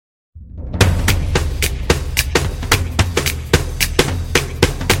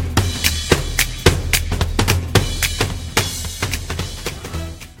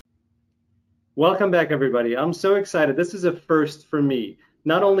Welcome back, everybody. I'm so excited. This is a first for me.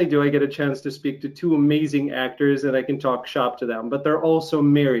 Not only do I get a chance to speak to two amazing actors and I can talk shop to them, but they're also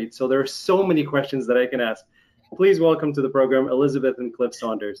married. So there are so many questions that I can ask. Please welcome to the program, Elizabeth and Cliff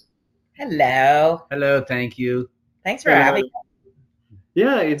Saunders. Hello. Hello, thank you. Thanks for having me.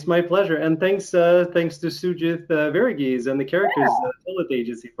 Yeah, it's my pleasure. And thanks to Sujith Verghese and the Characters Talent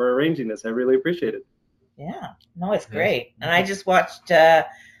Agency for arranging this. I really appreciate it. Yeah, no, it's great. And I just watched,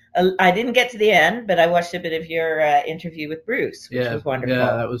 I didn't get to the end, but I watched a bit of your interview with Bruce, which was wonderful.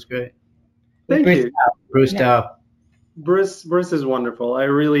 Yeah, that was great. Thank you. Bruce Dow. Bruce is wonderful. I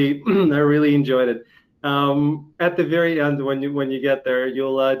really enjoyed it. At the very end, when you get there,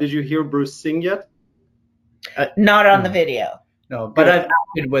 you'll did you hear Bruce sing yet? Not on the video. No, but I've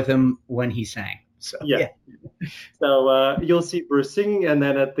acted with him when he sang. So yeah. So you'll see Bruce singing, and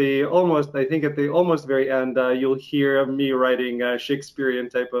then at the almost very end, you'll hear me writing Shakespearean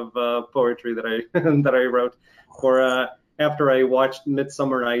type of poetry that I that I wrote for after I watched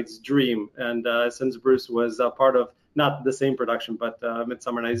Midsummer Night's Dream, and since Bruce was part of not the same production, but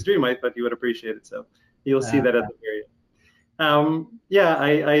Midsummer Night's Dream, I thought you would appreciate it. So you'll see that at the very end.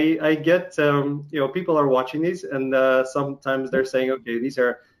 I get, people are watching these and sometimes they're saying, okay, these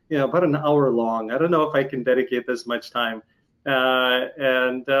are, about an hour long. I don't know if I can dedicate this much time.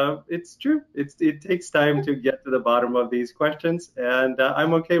 And it's true. It takes time to get to the bottom of these questions, and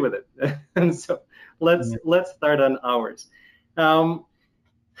I'm okay with it. And so let's start on ours.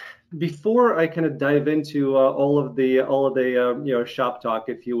 Before I kind of dive into all of the shop talk,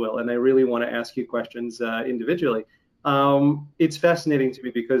 if you will, and I really want to ask you questions individually. It's fascinating to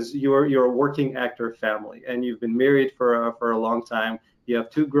me because you're a working actor family and you've been married for a long time. You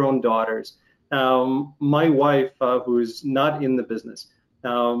have two grown daughters. My wife, who's not in the business,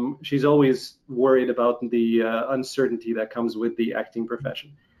 she's always worried about the uncertainty that comes with the acting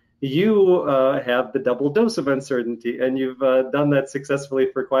profession. You have the double dose of uncertainty, and you've done that successfully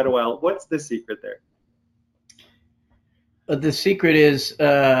for quite a while. What's the secret there? The secret is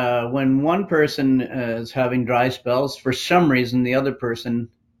when one person is having dry spells, for some reason the other person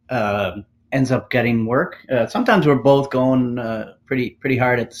ends up getting work. Sometimes we're both going pretty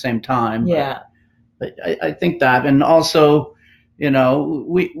hard at the same time. Yeah. But I think that, and also, we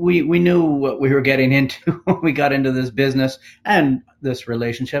knew what we were getting into when we got into this business and this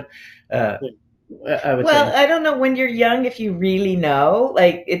relationship. I don't know, when you're young, if you really know,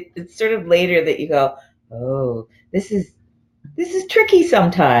 like it's sort of later that you go, oh, this is tricky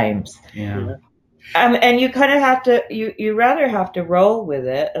sometimes. Yeah. And you kind of have to, you rather have to roll with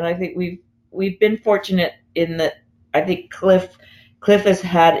it. And I think we've been fortunate in that I think Cliff has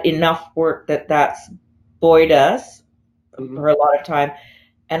had enough work that's buoyed us for a lot of time.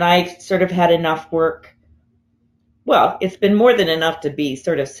 And I sort of had enough work. Well, it's been more than enough to be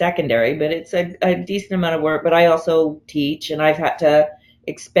sort of secondary, but it's a decent amount of work. But I also teach, and I've had to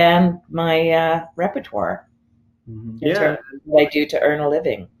expand my repertoire. In terms of what I do to earn a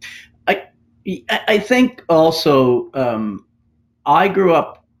living. I think also I grew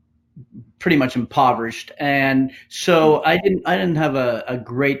up pretty much impoverished, and so I didn't have a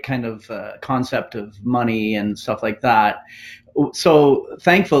great kind of concept of money and stuff like that. So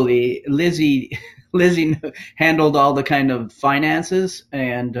thankfully, Lizzie handled all the kind of finances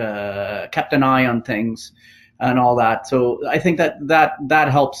and kept an eye on things and all that. So I think that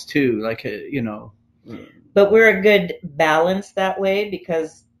helps too. Like But we're a good balance that way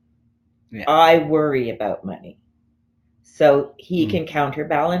because I worry about money. So he can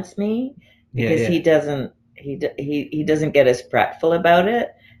counterbalance me because he doesn't get as fretful about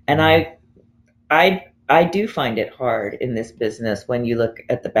it. And I do find it hard in this business when you look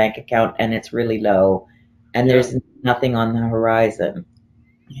at the bank account and it's really low and there's nothing on the horizon.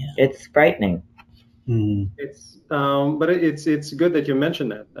 Yeah. It's frightening. But it's good that you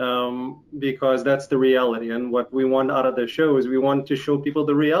mentioned that because that's the reality, and what we want out of the show is we want to show people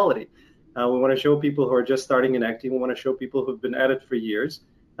the reality. We want to show people who are just starting in acting. We want to show people who've been at it for years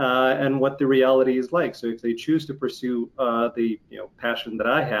and what the reality is like. So if they choose to pursue the passion that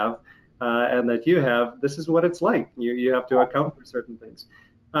I have and that you have, this is what it's like. You have to account for certain things.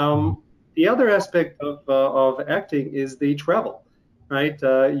 The other aspect of acting is the travel. Right,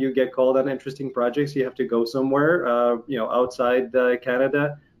 you get called on interesting projects. You have to go somewhere, outside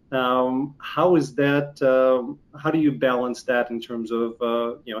Canada. How is that? How do you balance that in terms of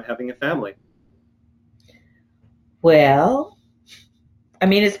having a family? Well, I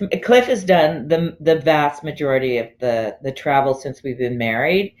mean, Cliff has done the vast majority of the travel since we've been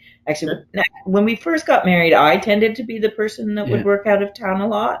married. Actually, when we first got married, I tended to be the person that would work out of town a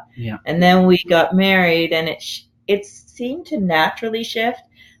lot. Yeah. And then we got married, and it seemed to naturally shift.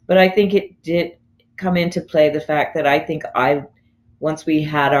 But I think it did come into play the fact that I think once we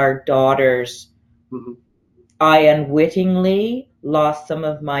had our daughters, Mhm. I unwittingly lost some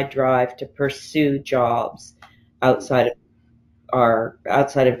of my drive to pursue jobs outside of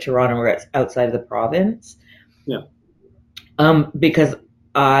Toronto or outside of the province. Yeah. Because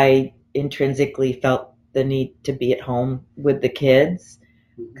I intrinsically felt the need to be at home with the kids,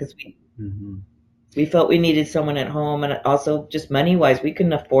 because we felt we needed someone at home, and also just money wise, we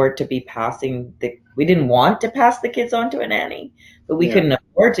couldn't afford to be we didn't want to pass the kids on to a nanny, but we couldn't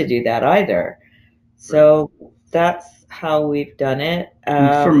afford to do that either. So that's how we've done it.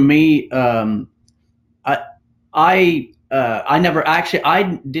 For me, I never actually, I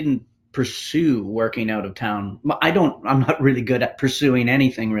didn't pursue working out of town. I'm not really good at pursuing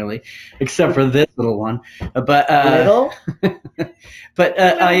anything really, except for this little one. But little, but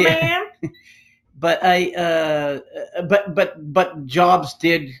little man. But jobs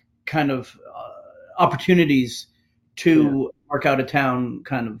did kind of opportunities to work out of town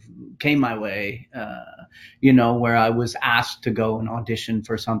kind of came my way, where I was asked to go and audition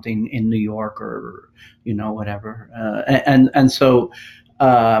for something in New York or, whatever. And so,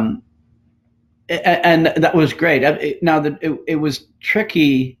 and that was great. Now that it was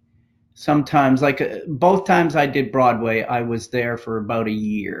tricky sometimes, like both times I did Broadway, I was there for about a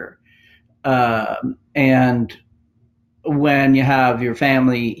year. And when you have your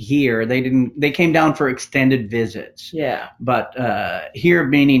family here, they came down for extended visits. Yeah. But here,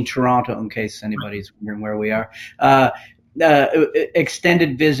 meaning Toronto, in case anybody's wondering where we are,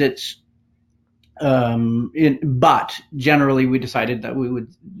 extended visits. But generally, we decided that we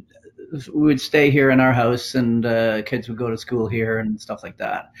would stay here in our house, and kids would go to school here and stuff like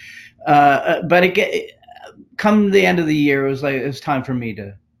that. But come the end of the year, it was time for me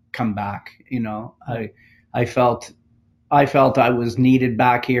to come back. I felt I was needed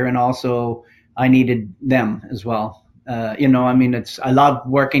back here, and also I needed them as well. I love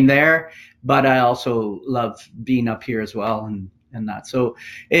working there, but I also love being up here as well, and that. So,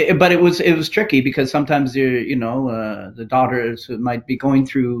 but it was tricky because sometimes the daughters might be going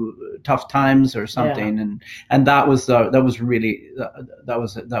through tough times or something, and that was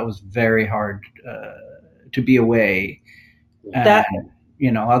very hard to be away. That.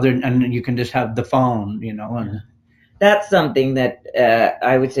 And you can just have the phone, and that's something that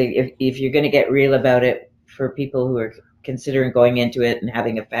I would say if you're going to get real about it for people who are considering going into it and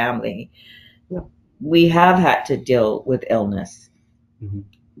having a family, we have had to deal with illness,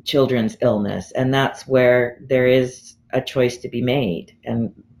 children's illness, and that's where there is a choice to be made.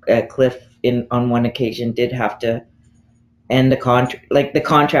 And Cliff, on one occasion, did have to end the contract. Like the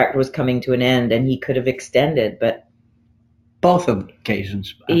contract was coming to an end, and he could have extended, but both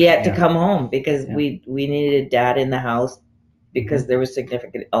occasions. He had to come home because we needed Dad in the house because there was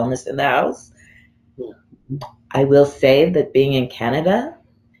significant illness in the house. Yeah. I will say that being in Canada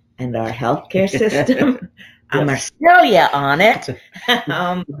and our healthcare system, I'm Australia on it.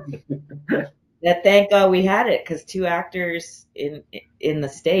 That thank God we had it, because two actors in the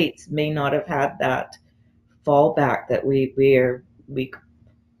States may not have had that fallback that we are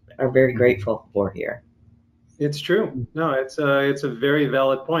very grateful for here. It's true. No, it's a very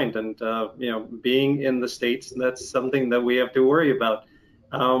valid point, and being in the States, that's something that we have to worry about.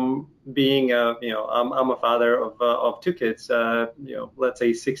 I'm a father of two kids. Let's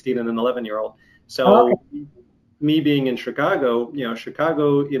say 16 and an 11-year-old. So me being in Chicago,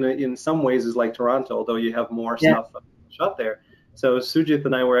 Chicago in some ways is like Toronto, although you have more stuff shot there. So Sujit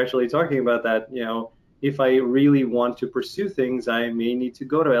and I were actually talking about that. If I really want to pursue things, I may need to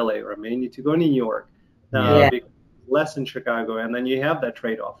go to LA, or I may need to go to New York. Less in Chicago, and then you have that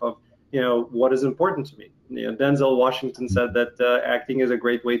trade-off of what is important to me. Denzel Washington said that acting is a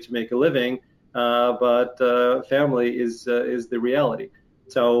great way to make a living, but family is the reality.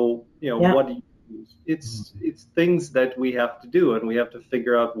 So what do you use? It's things that we have to do, and we have to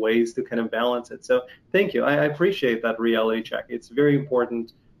figure out ways to kind of balance it. So thank you. I appreciate that reality check. It's very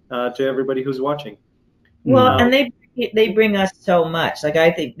important to everybody who's watching. Well, and they bring us so much. Like,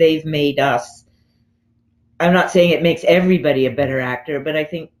 I think they've made us. I'm not saying it makes everybody a better actor, but I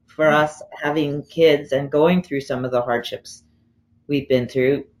think for us, having kids and going through some of the hardships we've been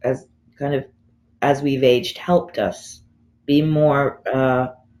through as we've aged, helped us be more,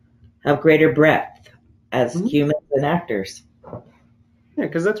 have greater breadth as humans and actors. Yeah,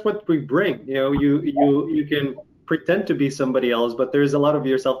 because that's what we bring. You can pretend to be somebody else, but there's a lot of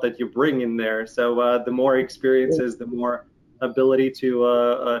yourself that you bring in there. So the more experiences, the more ability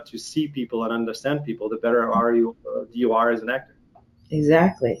to see people and understand people, the better you are as an actor.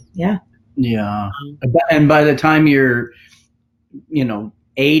 Exactly. Yeah. Yeah. And by the time you're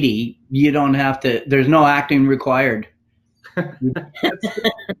 80, you don't have to. There's no acting required. You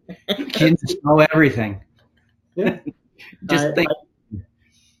just know everything. Yeah. Just think.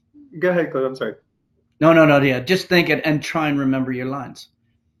 Go ahead, Cliff. I'm sorry. No. Yeah, just think it and try and remember your lines.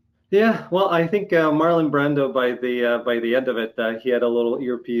 Yeah, well, I think Marlon Brando by the end of it, he had a little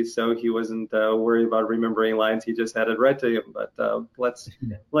earpiece, so he wasn't worried about remembering lines. He just had it read to him. But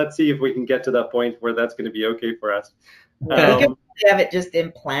let's see if we can get to that point where that's going to be okay for us. We can have it just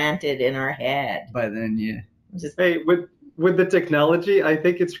implanted in our head. By then, yeah. Just, hey, with the technology, I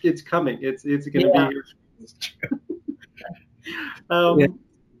think it's coming. It's going to be here.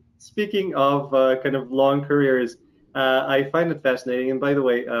 Speaking of kind of long careers. I find it fascinating. And by the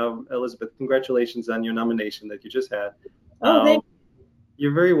way, Elizabeth, congratulations on your nomination that you just had. oh, thank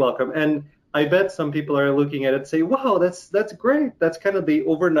You're very welcome. And I bet some people are looking at it and say, wow, that's great. That's kind of the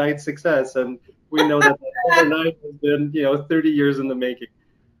overnight success. And we know that overnight has been, 30 years in the making.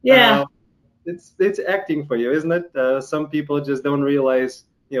 Yeah. It's acting for you, isn't it? Some people just don't realize,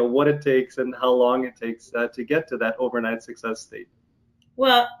 what it takes and how long it takes to get to that overnight success state.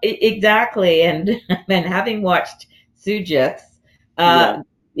 Well, exactly. And having watched Suits, you're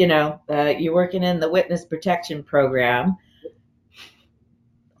working in the witness protection program.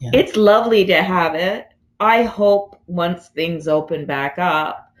 Yeah. It's lovely to have it. I hope once things open back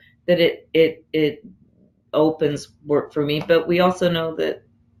up that it opens work for me. But we also know that,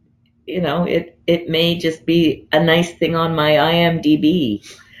 it may just be a nice thing on my IMDb.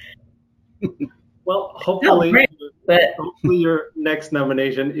 Well, hopefully your next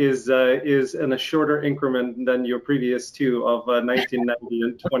nomination is in a shorter increment than your previous two of 1990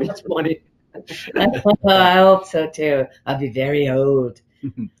 and 2020. I hope so too. I'll be very old.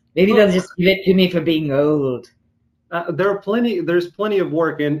 Maybe they'll just give it to me for being old. There's plenty of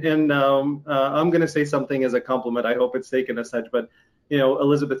work, and I'm going to say something as a compliment. I hope it's taken as such. But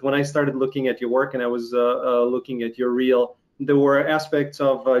Elizabeth, when I started looking at your work and I was looking at your reel, there were aspects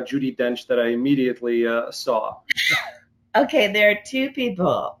of Judi Dench that I immediately saw. Okay, there are two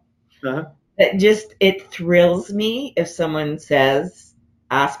people that it thrills me if someone says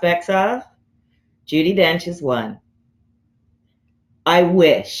aspects of. Judi Dench is one. I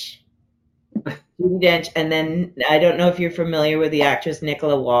wish. Judi Dench, and then I don't know if you're familiar with the actress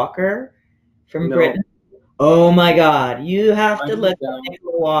Nicola Walker from Britain. Oh my God, you have to look at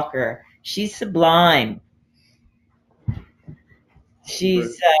Nicola Walker. She's sublime.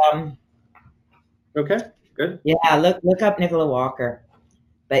 She's okay, good. Yeah, look up Nicola Walker.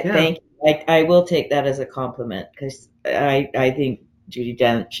 But thank you. I will take that as a compliment because I think Judi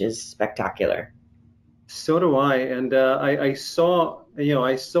Dench is spectacular. So do I, and I saw a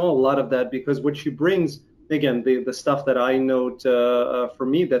lot of that because what she brings, again, the stuff that I note for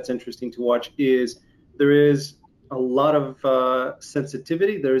me that's interesting to watch is there is a lot of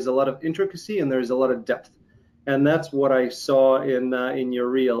sensitivity, there is a lot of intricacy, and there is a lot of depth. And that's what I saw in your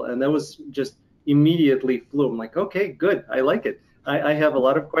reel, and that was just immediately flew. I'm like, okay, good, I like it. I have a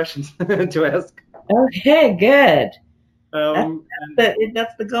lot of questions to ask. Okay, good.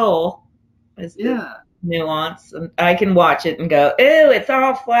 That's the goal. Nuance, and I can watch it and go, ew, it's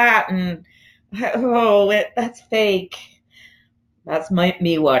all flat, and that's fake. That's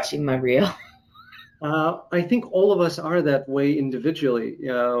me watching my reel. I think all of us are that way individually.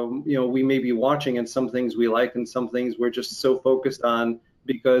 We may be watching and some things we like and some things we're just so focused on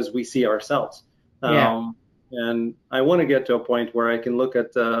because we see ourselves. And I want to get to a point where I can look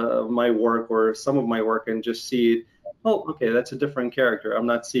at my work or some of my work and just see, oh, okay, that's a different character. I'm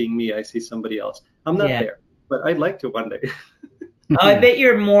not seeing me. I see somebody else. I'm not there, but I'd like to one day. I bet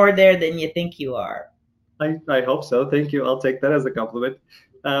you're more there than you think you are. I hope so. Thank you. I'll take that as a compliment.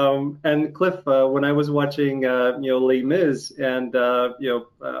 And Cliff, when I was watching, Les Mis and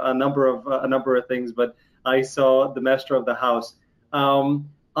a number of things, but I saw The Master of the House.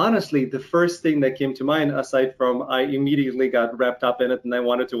 Honestly, the first thing that came to mind, aside from I immediately got wrapped up in it and I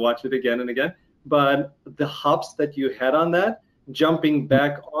wanted to watch it again and again, but the hops that you had on that, jumping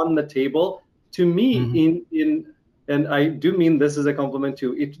back on the table, to me, and I do mean this as a compliment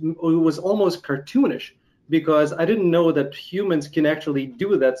too, it was almost cartoonish. Because I didn't know that humans can actually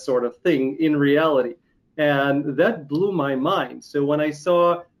do that sort of thing in reality. And that blew my mind. So when I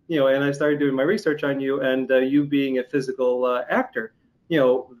saw, and I started doing my research on you and you being a physical actor,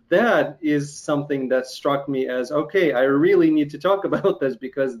 that is something that struck me as, okay, I really need to talk about this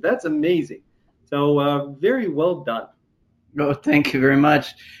because that's amazing. So very well done. Oh, thank you very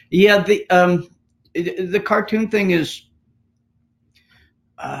much. Yeah, the cartoon thing is,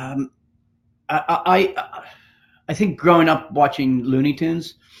 I think growing up watching Looney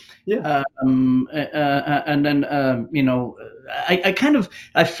Tunes, and then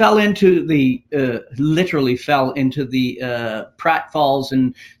I fell into the literally fell into the pratfalls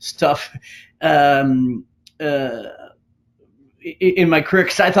and stuff in my career,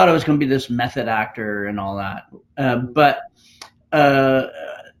 because I thought I was going to be this method actor and all that. But I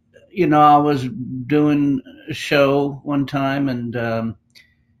was doing a show one time, and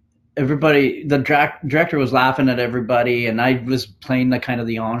everybody, the director was laughing at everybody, and I was playing the kind of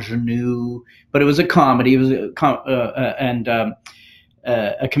the ingenue, but it was a comedy. It was a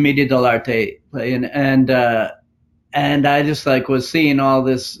commedia dell'arte play, and I just like was seeing all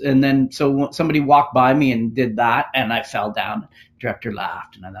this, and then so somebody walked by me and did that, and I fell down. Director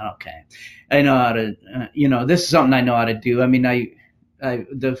laughed, and I thought, okay, I know how to, this is something I know how to do. I mean,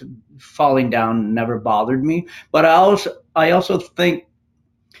 the falling down never bothered me, but I also think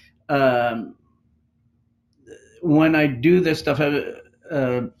when I do this stuff,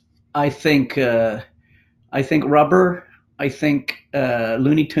 I think Rubber, I think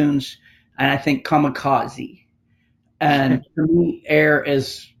Looney Tunes, and I think Kamikaze. And for me,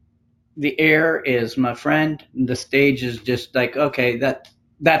 the air is my friend. And the stage is just like, okay,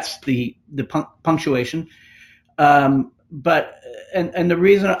 that's the punctuation. But the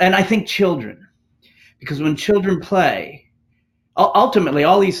reason, and I think children, because when children play, ultimately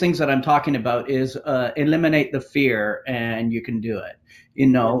all these things that I'm talking about is eliminate the fear, and you can do it.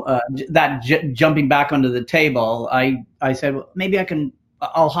 Jumping back onto the table, I said, well, maybe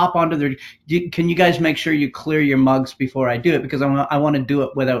I'll hop onto can you guys make sure you clear your mugs before I do it? Because I want to do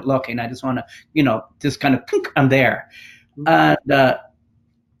it without looking. I just want to, just kind of, I'm there. And, but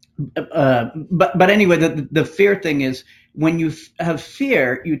anyway, the fear thing is when you have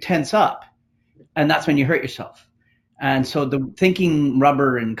fear, you tense up, and that's when you hurt yourself. And so the thinking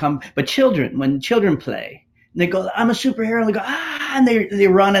Rubber but when children play, they go, I'm a superhero, and they go, and they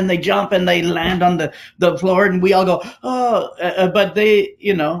run and they jump and they land on the floor, and we all go, but they,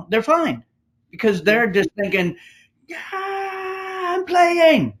 they're fine, because they're just thinking, I'm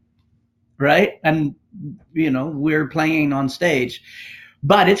playing, right? And, we're playing on stage,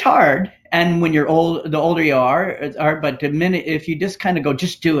 but it's hard. And when you're the older you are, it's hard, but if you just kind of go,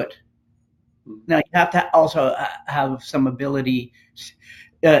 just do it. Now you have to also have some ability.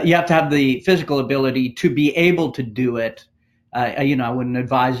 You have to have the physical ability to be able to do it. I wouldn't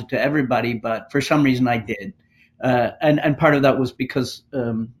advise it to everybody, but for some reason I did. And part of that was because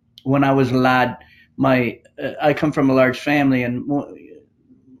when I was a lad, I come from a large family, and one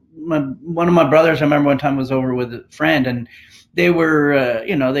of my brothers, I remember one time was over with a friend, and they were,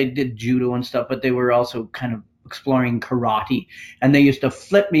 they did judo and stuff, but they were also kind of exploring karate, and they used to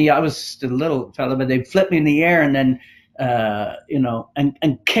flip me. I was just a little fella, but they'd flip me in the air and then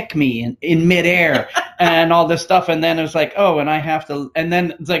and kick me in midair and all this stuff. And then it was like, oh, and I have to, and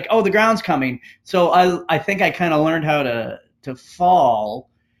then it's like, oh, the ground's coming. So I think I kind of learned how to fall.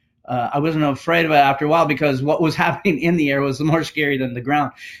 I wasn't afraid of it after a while, because what was happening in the air was more scary than the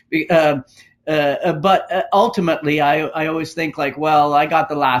ground. But ultimately, I always think like, well, I got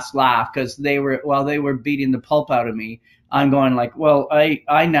the last laugh, because while they were beating the pulp out of me, I'm going like, well,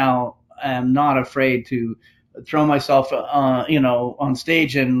 I now am not afraid to throw myself, on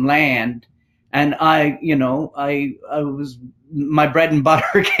stage and land. And I was, my bread and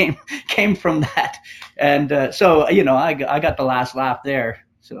butter came from that. And so, I got the last laugh there.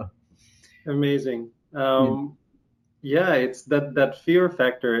 So amazing. Yeah, it's that fear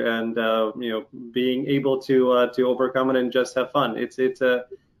factor, and being able to overcome it and just have fun. It's in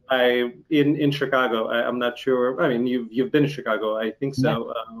Chicago. I'm not sure. I mean, you've been to Chicago, I think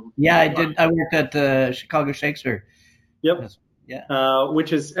so. Yeah, I did. I worked at the Chicago Shakespeare. Yep. Yeah.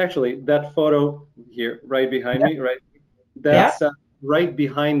 Which is actually that photo here, right behind me, right? That's right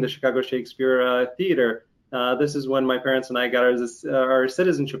behind the Chicago Shakespeare Theater. This is when my parents and I got our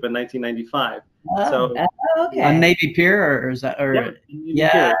citizenship in 1995. Okay. On Navy Pier, or is that? Or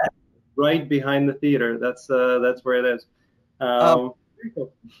Pier, right behind the theater. That's where it is. Very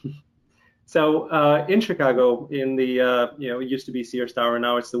cool. So in Chicago, in the it used to be Sears Tower,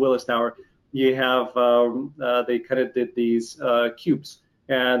 now it's the Willis Tower. You have they kind of did these cubes,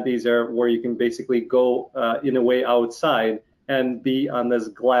 and these are where you can basically go in a way outside and be on this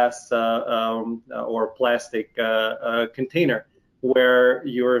glass or plastic container where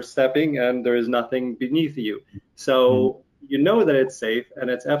you're stepping and there is nothing beneath you. So you know that it's safe and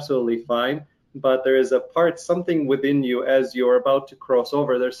it's absolutely fine, but there is something within you as you're about to cross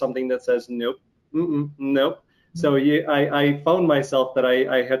over. There's something that says, nope, nope. So I found myself that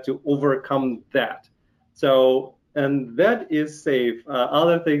I had to overcome that. So, and that is safe.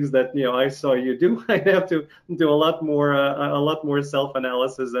 Other things that I saw you do, I have to do a lot more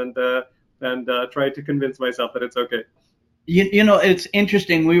self-analysis and try to convince myself that it's okay. You know, it's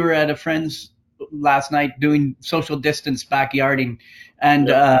interesting. We were at a friend's last night doing social distance backyarding,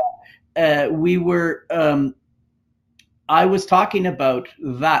 and we were. I was talking about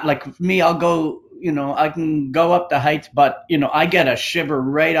that. Like for me, I'll go. You know, I can go up the heights, but you know, I get a shiver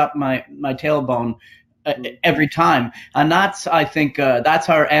right up my tailbone every time, and that's I think that's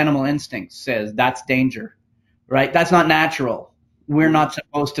our animal instinct says that's danger, right? That's not natural. We're not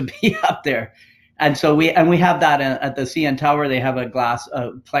supposed to be up there. And so we have that at the CN Tower. They have a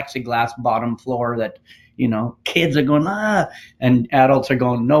plexiglass bottom floor that, you know, kids are going, and adults are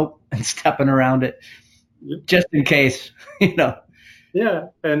going, nope, and stepping around it just in case, you know. Yeah,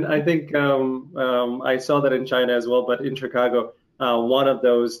 and I think I saw that in China as well, but in Chicago, one of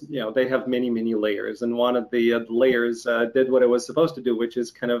those, you know, they have many, many layers, and one of the layers did what it was supposed to do, which is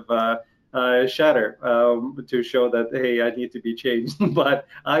kind of shatter to show that, hey, I need to be changed. But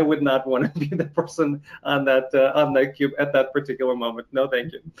I would not want to be the person on that cube at that particular moment. No,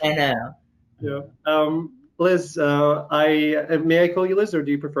 thank you. I know. Yeah. Liz, may I call you Liz, or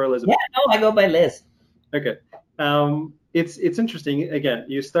do you prefer Elizabeth? Yeah, no, I go by Liz. Okay. It's interesting. Again,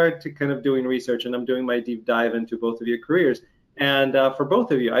 you start to kind of doing research, and I'm doing my deep dive into both of your careers. And for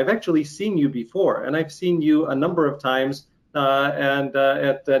both of you, I've actually seen you before, and I've seen you a number of times. And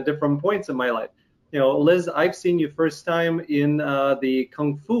at different points in my life. You know, Liz, I've seen you first time in the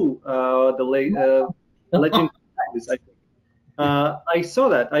Kung Fu, Legend. I think. I saw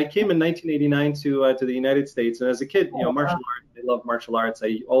that. I came in 1989 to the United States, and as a kid, you know, martial arts. I love martial arts.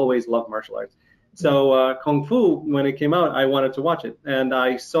 I always loved martial arts. So Kung Fu, when it came out, I wanted to watch it, and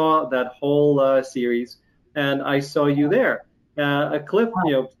I saw that whole series, and I saw you there. Cliff,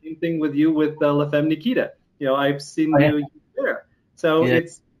 you know, same thing with you with La Femme Nikita. You know, I've seen you there. So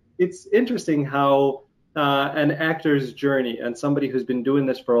it's interesting how an actor's journey, and somebody who's been doing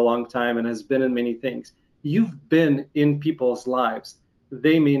this for a long time and has been in many things, you've been in people's lives.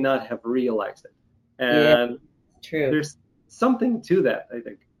 They may not have realized it. And true. There's something to that, I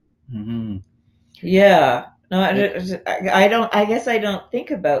think. Mm-hmm. Yeah. No, I don't. I guess I don't think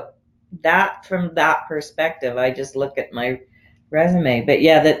about that from that perspective. I just look at my resume. But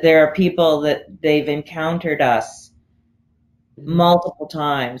yeah, that there are people that they've encountered us multiple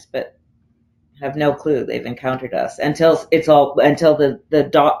times, but have no clue they've encountered us until the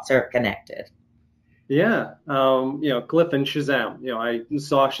dots are connected. Yeah, you know, Cliff and Shazam. You know, I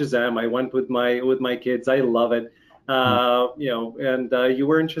saw Shazam. I went with my kids. I love it. You know, and you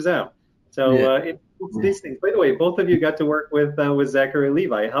were in Shazam. So it's these things. By the way, both of you got to work with Zachary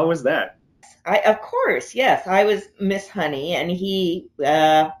Levi. How was that? Of course, yes. I was Miss Honey, and he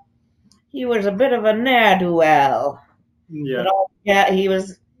was a bit of a ne'er-do-well. Yeah. But,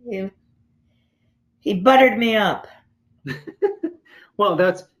 he buttered me up. Well,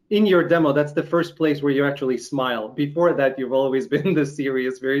 that's in your demo. That's the first place where you actually smile. Before that, you've always been the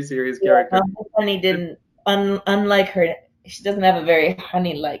serious, very serious character. Miss Honey didn't, unlike her, she doesn't have a very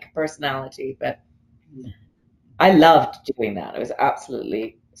honey-like personality, but I loved doing that. It was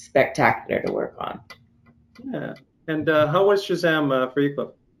absolutely spectacular to work on. Yeah. And how was Shazam for you, Cliff?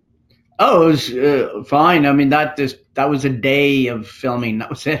 Oh, it was fine. I mean, that was a day of filming. That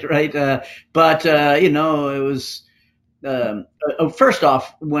was it, right? But you know, it was first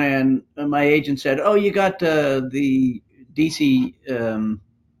off when my agent said, "Oh, you got the DC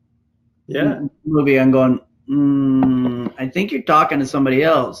movie," I'm going, I think you're talking to somebody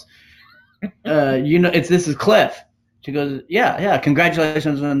else. You know, this is Cliff. She goes, yeah,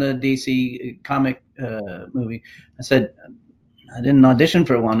 congratulations on the DC comic movie. I said, I didn't audition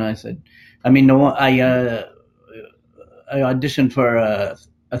for one. I said, I auditioned for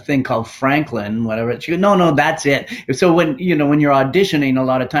a thing called Franklin, whatever. She goes, no, that's it. So when you're auditioning, a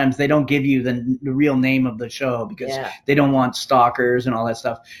lot of times they don't give you the real name of the show because they don't want stalkers and all that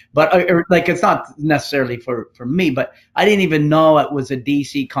stuff. But like, it's not necessarily for me, but I didn't even know it was a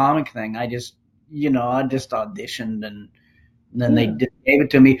DC comic thing. I just auditioned and then they gave it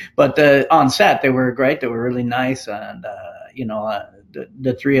to me. But on set, they were great. They were really nice. And,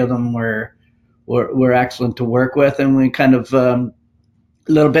 the three of them were excellent to work with. And we kind of, a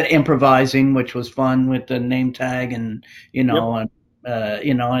little bit improvising, which was fun with the name tag and,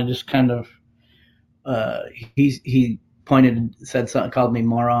 I just kind of, he pointed and said something, called me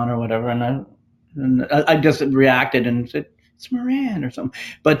moron or whatever. And I just reacted and said, it's Moran or something.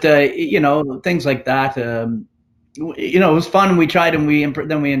 But, things like that, it was fun. We tried and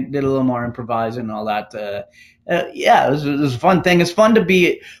then we did a little more improvising and all that. It was a fun thing. It's fun to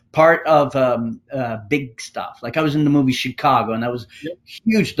be part of big stuff. Like I was in the movie Chicago, and that was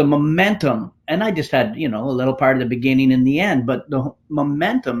huge. The momentum, and I just had a little part of the beginning and the end, but the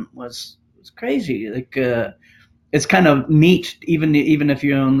momentum was crazy. Like it's kind of neat, even if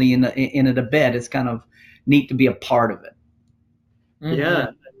you're only in it a bit. It's kind of neat to be a part of it. Mhm. Yeah,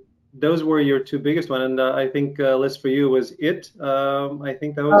 those were your two biggest one, and I think Liz, for you was it. I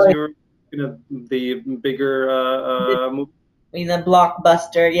think that was Oh, your the bigger movie. I mean, the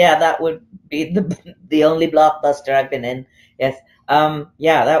blockbuster, yeah, that would be the only blockbuster I've been in. Yes.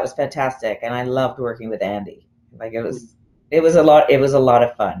 Yeah, that was fantastic, and I loved working with Andy. Like it was a lot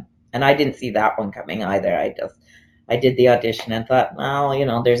of fun. And I didn't see that one coming either. I did the audition and thought,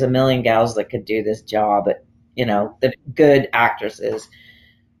 well, there's a million gals that could do this job, but the good actresses,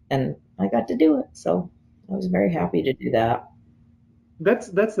 and I got to do it. So I was very happy to do that. That's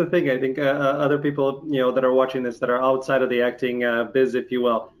the thing. I think other people, that are watching this that are outside of the acting biz, if you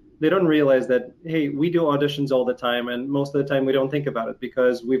will, they don't realize that, hey, we do auditions all the time, and most of the time we don't think about it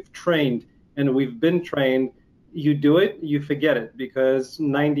because we've trained and we've been trained. You do it, you forget it because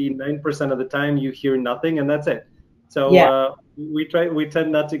 99% of the time you hear nothing and that's it. So Yeah, we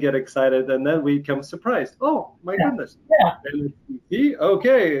tend not to get excited, and then we become surprised. Oh my yeah, goodness! yeah, And see,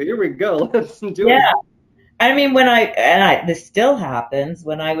 okay, here we go. Let's do it. yeah. I mean, this still happens.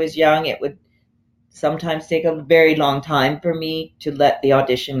 When I was young, it would sometimes take a very long time for me to let the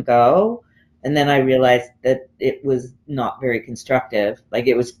audition go. And then I realized that it was not very constructive. Like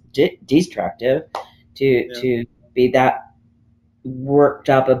it was destructive Yeah. to be that worked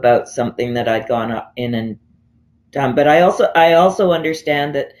up about something that I'd gone up in and done. But I also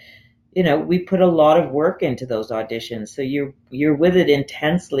understand that, we put a lot of work into those auditions. So you're with it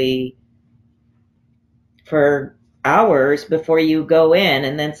intensely for hours before you go in,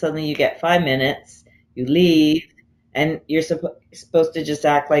 and then suddenly you get 5 minutes, you leave, and you're supposed to just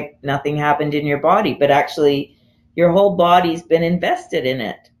act like nothing happened in your body, but actually your whole body's been invested in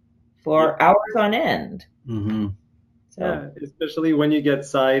it Yeah. for hours on end. Mm-hmm. So Yeah, especially when you get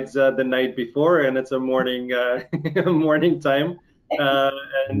sides the night before and it's a morning morning time, uh,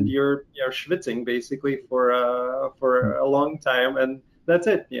 and you're schwitzing basically for a long time, and that's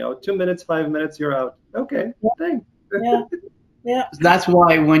it. 2 minutes, 5 minutes, you're out. Okay, thanks. yeah, yeah, That's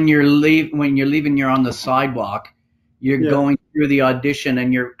why when you're leaving, you're on the sidewalk, you're Yeah. going through the audition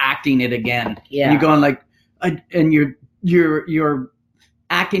and you're acting it again. And yeah, you're going like, and you're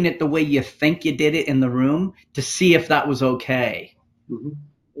acting it the way you think you did it in the room to see if that was okay. Mhm.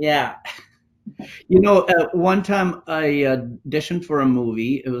 yeah. One time I auditioned for a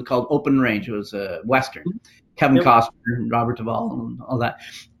movie. It was called Open Range. It was a Western. Kevin Yep. Costner and Robert Duvall and all that.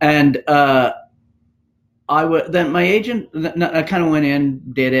 And then my agent, I kind of went in,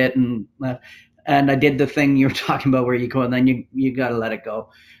 did it, and left. And I did the thing you were talking about where you go and then you got to let it go.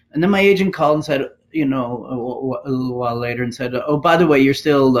 And then my agent called and said, a little while later and said, oh, by the way, you're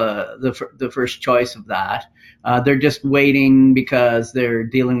still the first choice of that. They're just waiting because they're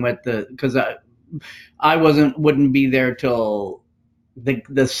dealing with because I wouldn't be there till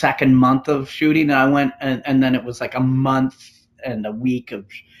the second month of shooting. And I went and then it was like a month and a week of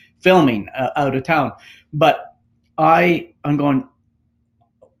filming out of town. But I'm going,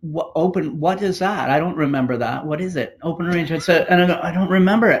 what is that? I don't remember that. What is it? Open Range. And I go, I don't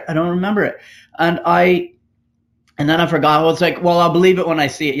remember it. And then I forgot. Well, it's like, well, I'll believe it when I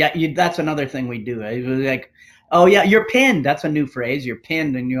see it. Yeah, that's another thing we do. It was like, oh yeah, you're pinned. That's a new phrase. You're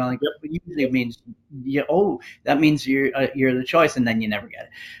pinned, and you're like, Yep. usually it means, that means you're the choice, and then you never get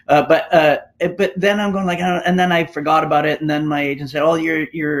it. But then I'm going like, and then I forgot about it, and then my agent said, oh, you're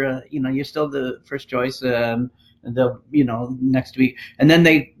still the first choice. Next week, and then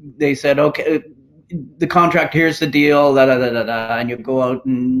they said, okay, the contract, here's the deal, and you go out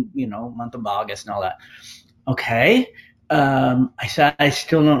in month of August and all that. Okay. I said, I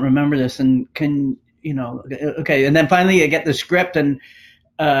still don't remember this, and okay. And then finally I get the script and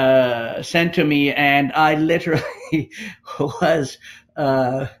sent to me, and I literally was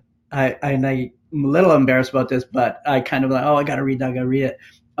I'm a little embarrassed about this, but I kind of like, oh, I gotta read it.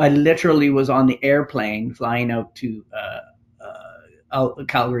 I literally was on the airplane flying out to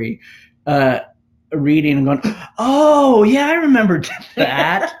Calgary, reading and going, oh yeah, I remember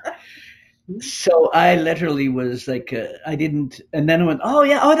that. So I literally was like, I didn't, and then I went, oh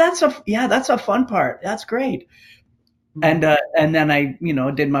yeah, oh that's a fun part. That's great. And then I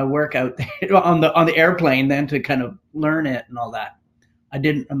did my work out there on the airplane then to kind of learn it and all that. I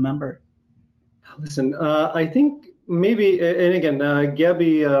didn't remember. Listen, I think maybe, and again,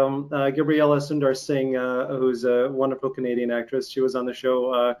 Gabriella Sundar Singh, who's a wonderful Canadian actress, she was on the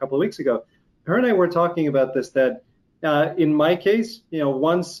show a couple of weeks ago. Her and I were talking about this, that in my case,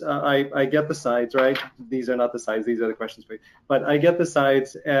 once I get the sides, right? These are not the sides, these are the questions for you. But I get the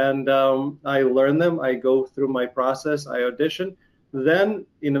sides and I learn them. I go through my process, I audition. Then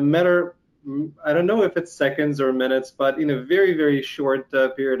in a matter I don't know if it's seconds or minutes, but in a very, very short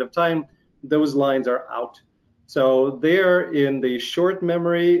period of time, those lines are out. So they're in the short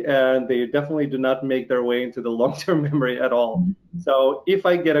memory, and they definitely do not make their way into the long-term memory at all. So if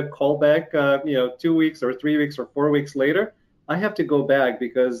I get a call back, 2 weeks or 3 weeks or 4 weeks later, I have to go back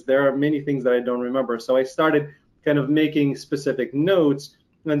because there are many things that I don't remember. So I started kind of making specific notes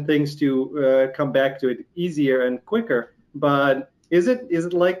and things to come back to it easier and quicker. But is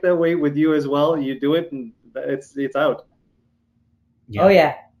it like that way with you as well? You do it and it's out. Yeah. Oh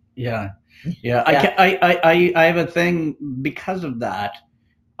yeah. Yeah. Yeah. I have a thing because of that.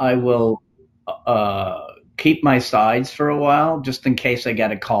 I will keep my sides for a while just in case I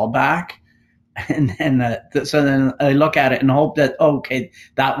get a call back. And then so then I look at it and hope that okay,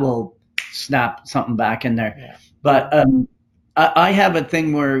 that will snap something back in there. Yeah. But I have a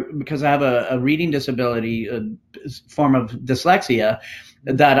thing where, because I have a reading disability, a form of dyslexia,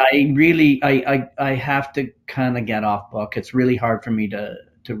 that I have to kind of get off book. It's really hard for me to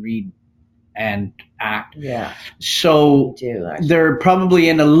read and act. Yeah. So they're probably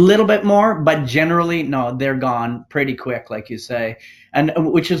in a little bit more, but generally, no, they're gone pretty quick, like you say, and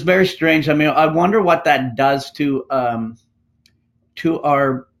which is very strange. I mean, I wonder what that does to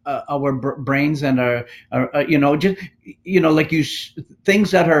our brains and our like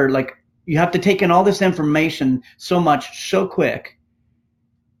things that are like, you have to take in all this information so quick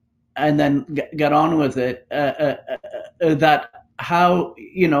and then get on with it, that how,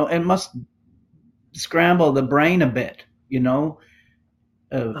 it must scramble the brain a bit, to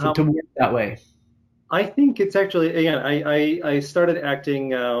work that way. I think it's actually, again, I started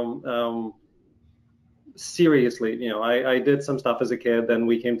acting seriously. I did some stuff as a kid, then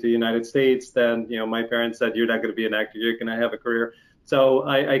we came to the United States, then my parents said, you're not going to be an actor, you're going to have a career. So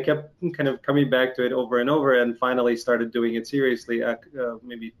I kept kind of coming back to it over and over, and finally started doing it seriously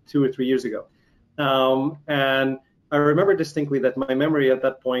maybe 2 or 3 years ago. And I remember distinctly that my memory at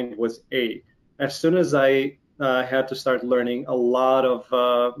that point was A. As soon as I had to start learning a lot of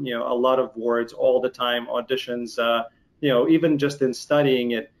words all the time, auditions, even just in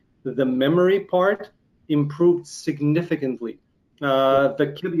studying it, the memory part improved significantly.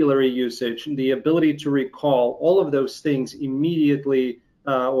 Vocabulary usage, the ability to recall, all of those things immediately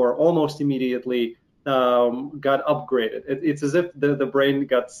or almost immediately got upgraded. It's as if the brain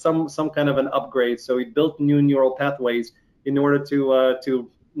got some kind of an upgrade. So it built new neural pathways in order to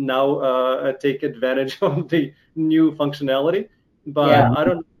now take advantage of the new functionality. But I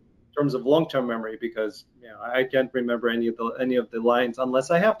don't know in terms of long-term memory, because I can't remember any of the lines unless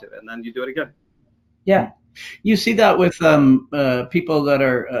I have to, and then you do it again. Yeah. You see that with people that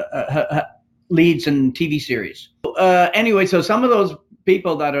are leads in TV series. Anyway, so some of those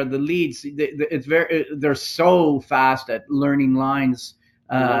people that are the leads, they're so fast at learning lines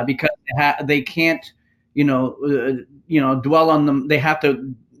because they can't, dwell on them. They have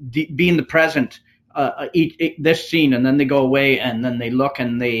to be in the present, this scene, and then they go away, and then they look,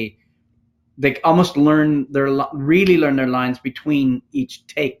 and they almost really learn their lines between each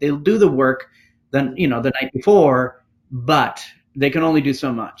take. They'll do the work then the night before, but they can only do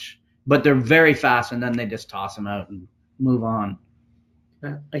so much. But they're very fast, and then they just toss them out and move on.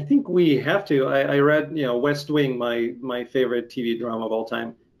 I think we have to. I read, West Wing, my favorite TV drama of all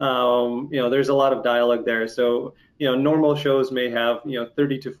time. There's a lot of dialogue there. So, normal shows may have,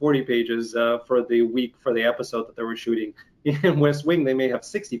 30 to 40 pages for the week for the episode that they were shooting. In West Wing, they may have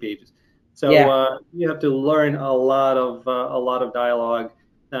 60 pages. So you have to learn a lot of dialogue.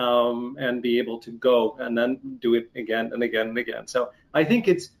 And be able to go and then do it again and again and again. So I think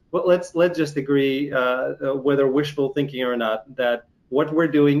let's just agree, whether wishful thinking or not, that what we're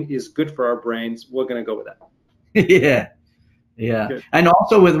doing is good for our brains. We're going to go with that. Yeah. Good. And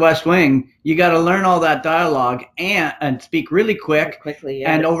also with West Wing, you got to learn all that dialogue and speak really quickly,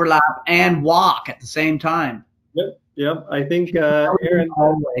 and overlap and walk at the same time. Yep. I think Aaron.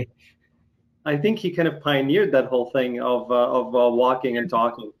 I think he kind of pioneered that whole thing of walking and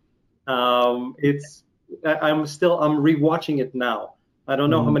talking. I'm rewatching it now. I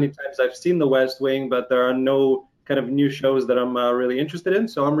don't know how many times I've seen The West Wing, but there are no kind of new shows that I'm really interested in,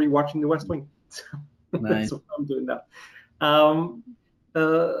 so I'm rewatching The West Wing. Nice. That's what I'm doing now.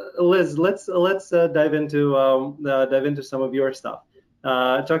 Liz, let's dive into some of your stuff.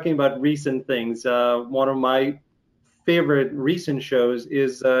 Talking about recent things. One of my favorite recent shows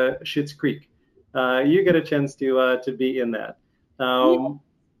is Schitt's Creek. You get a chance to be in that.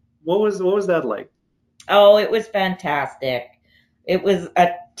 What was that like? Oh, it was fantastic. It was a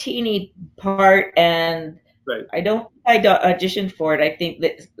teeny part, and I auditioned for it. I think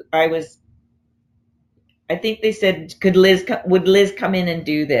they said, would Liz come in and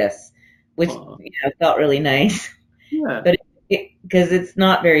do this? which Aw. felt really nice. Yeah. But because it's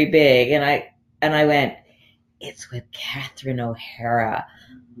not very big, and I went, it's with Catherine O'Hara.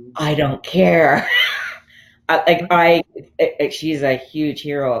 I don't care. She's a huge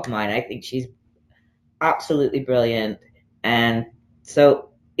hero of mine. I think she's absolutely brilliant, and so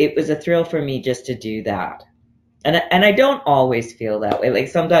it was a thrill for me just to do that. And I don't always feel that way. Like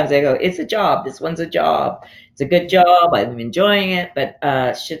sometimes I go, it's a job. This one's a job. It's a good job. I'm enjoying it. But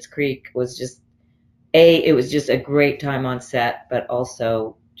Schitt's Creek was just it was just a great time on set, but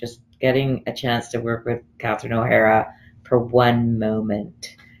also just getting a chance to work with Catherine O'Hara for one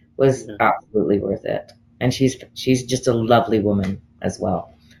moment was absolutely worth it. And she's just a lovely woman as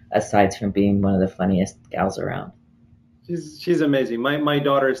well, aside from being one of the funniest gals around. She's amazing. My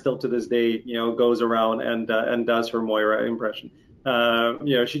daughter still to this day, goes around and does her Moira impression.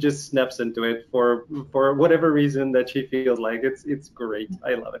 She just snaps into it for whatever reason that she feels like. It's great.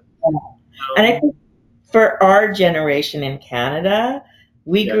 I love it. And I think for our generation in Canada,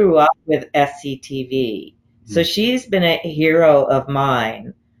 we grew up with SCTV. So she's been a hero of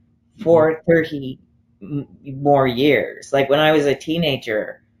mine for 30 more years. Like when I was a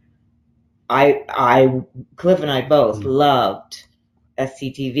teenager, Cliff and I both loved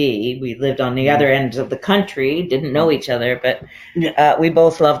SCTV. We lived on the other ends of the country, didn't know each other, but we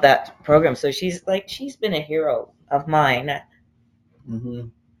both loved that program. So she's been a hero of mine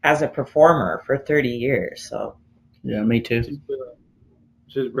as a performer for 30 years. So yeah, me too.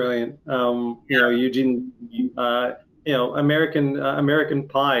 She's brilliant. Eugene, American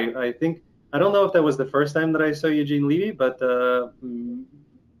Pie. I don't know if that was the first time that I saw Eugene Levy, but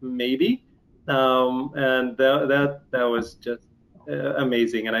maybe. And that was just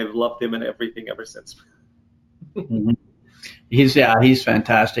amazing, and I've loved him and everything ever since. He's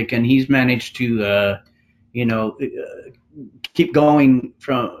fantastic, and he's managed to keep going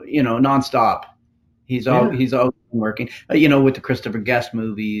from nonstop. He's always been working, with the Christopher Guest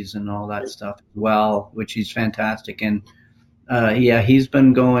movies and all that stuff as well, which he's fantastic. And he's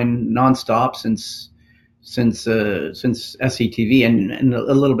been going nonstop since SCTV and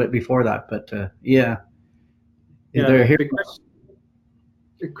a little bit before that. But they're here.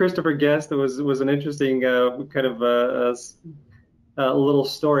 Christopher Guest was an interesting kind of a little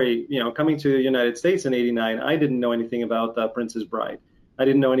story. Coming to the United States in '89, I didn't know anything about Princess Bride. I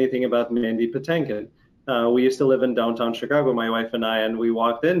didn't know anything about Mandy Patinkin. We used to live in downtown Chicago, my wife and I, and we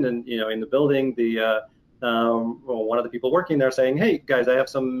walked in, and in the building, one of the people working there saying, "Hey guys, I have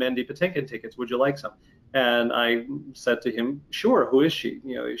some Mandy Patinkin tickets. Would you like some?" And I said to him, "Sure. Who is she?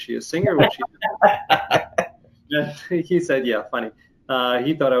 Is she a singer? What she?" And he said, "Yeah, funny."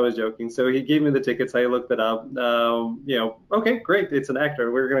 He thought I was joking, so he gave me the tickets. I looked it up. Okay, great. It's an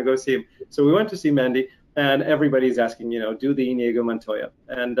actor. We're gonna go see him. So we went to see Mandy, and everybody's asking, do the Inigo Montoya,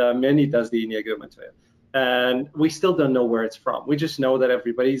 and Mandy does the Inigo Montoya. And we still don't know where it's from. We just know that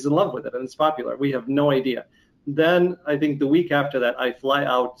everybody's in love with it and it's popular. We have no idea. Then I think the week after that, I fly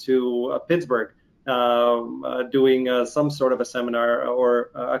out to Pittsburgh, doing some sort of a seminar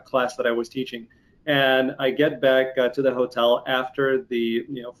or a class that I was teaching. And I get back to the hotel after the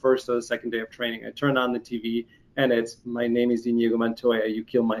first or the second day of training. I turn on the TV and it's, "My name is Inigo Montoya. You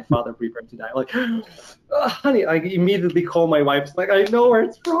killed my father. Prepare to die." I'm like, honey, I immediately call my wife. It's like, I know where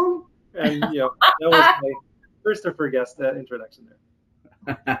it's from. And that was my Christopher Guest introduction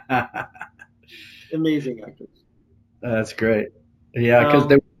there. Amazing actors. That's great. Yeah, because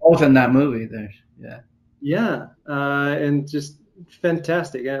they were both in that movie there. Yeah, and just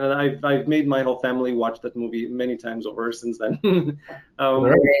fantastic. And I've made my whole family watch that movie many times over since then.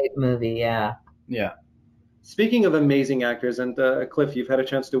 Great movie, yeah. Yeah. Speaking of amazing actors, and Cliff, you've had a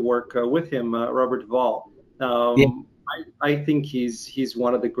chance to work with him, Robert Duvall. I think he's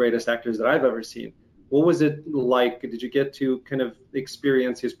one of the greatest actors that I've ever seen. What was it like? Did you get to kind of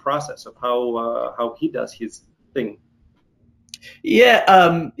experience his process of how he does his thing?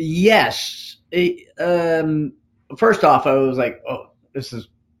 Yeah. Yes. First off, I was like, oh, this is,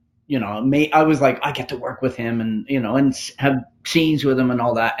 I was like, I get to work with him and and have scenes with him and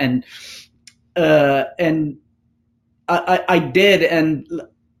all that, and I did, and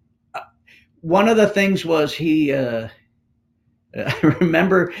one of the things was I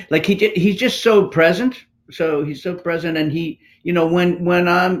remember, like, he's just so present. So he's so present, and he, when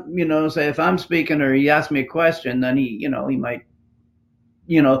I'm, say if I'm speaking or he asks me a question, then he might,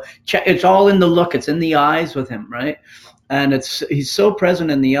 check. It's all in the look. It's in the eyes with him, right? And he's so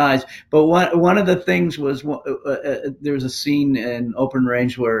present in the eyes. But one of the things was there was a scene in Open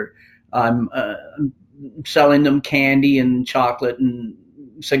Range where I'm selling them candy and chocolate and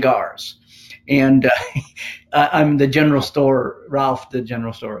cigars. and I'm the general store, Ralph, the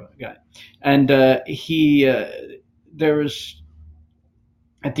general store guy, and there was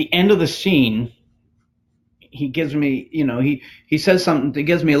at the end of the scene. He gives me, he says something. He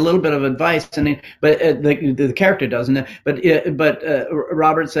gives me a little bit of advice, but the character doesn't. But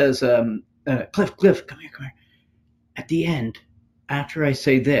Robert says, Cliff, come here. At the end, after I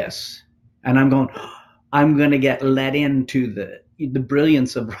say this, and I'm going, I'm going to get let into the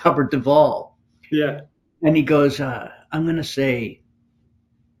brilliance of Robert Duvall. Yeah. And he goes, I'm going to say,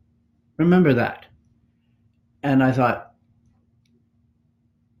 remember that. And I thought,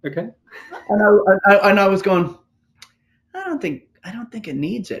 okay. And I was going, I don't think it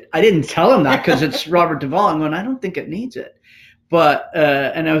needs it. I didn't tell him that because it's Robert Duvall. I'm going, I don't think it needs it. But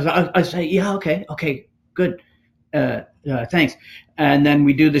and I say, yeah, okay, good, thanks. And then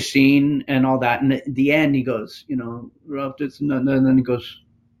we do the scene and all that. And at the end, he goes, Ralph, and then he goes,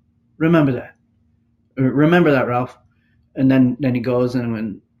 remember that, Ralph. And then he goes and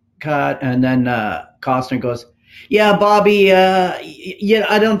when cut, and then Costner goes, yeah, Bobby, yeah,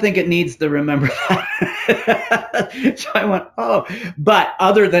 I don't think it needs to remember that. So I went, oh, but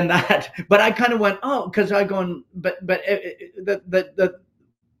other than that, but I kind of went, oh, because I going, but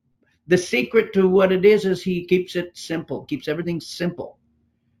the secret to what it is he keeps it simple, keeps everything simple.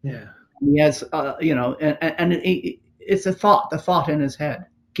 Yeah. He has, and it's a thought in his head,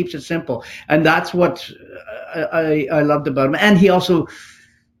 keeps it simple. And that's what I loved about him. And he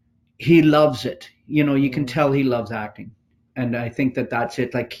loves it. You can tell he loves acting, and I think that's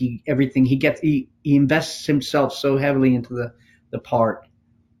it. Like he invests himself so heavily into the part.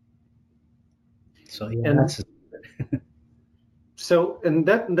 So yeah, and that's. So, and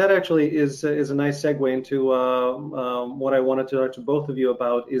that actually is a nice segue into what I wanted to talk to both of you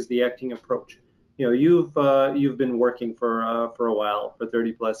about is the acting approach. You've been working for a while, for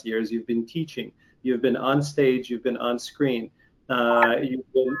 30 plus years. You've been teaching. You've been on stage. You've been on screen. You've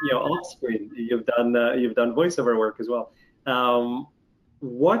been off screen. You've done voiceover work as well.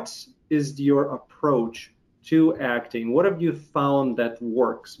 What is your approach to acting? What have you found that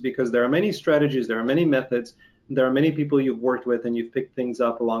works? Because there are many strategies, there are many methods, there are many people you've worked with, and you've picked things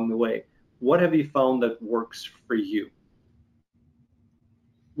up along the way. What have you found that works for you?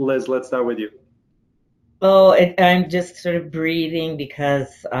 Liz, let's start with you. Oh, I'm just sort of breathing because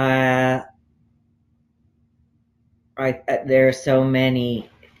there are so many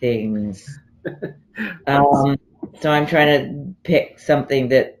things. So I'm trying to pick something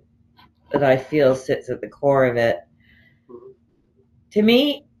that I feel sits at the core of it. To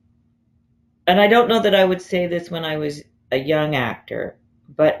me, and I don't know that I would say this when I was a young actor,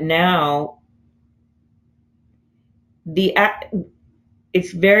 but now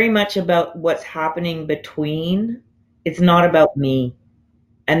it's very much about what's happening between. It's not about me.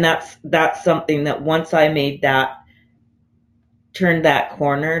 And that's something that once I made turned that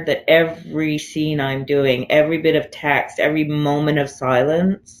corner, that every scene I'm doing, every bit of text, every moment of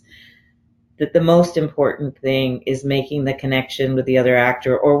silence, that the most important thing is making the connection with the other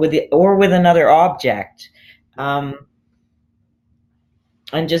actor or with another object, and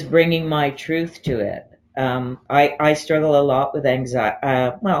just bringing my truth to it. I struggle a lot with anxiety.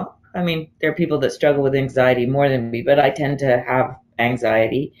 There are people that struggle with anxiety more than me, but I tend to have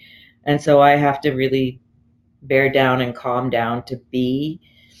anxiety, and so I have to really bear down and calm down to be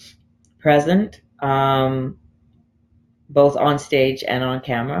present, both on stage and on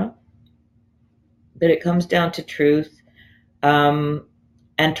camera. But it comes down to truth, and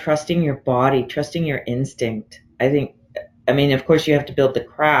trusting your body, trusting your instinct. Of course you have to build the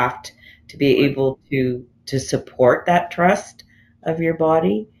craft to be able to support that trust of your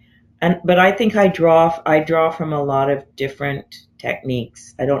body. But I think I draw from a lot of different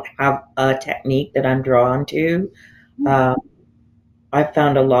techniques. I don't have a technique that I'm drawn to. I've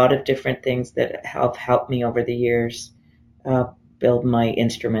found a lot of different things that have helped me over the years build my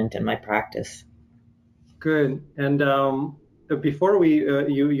instrument and my practice. Good. And before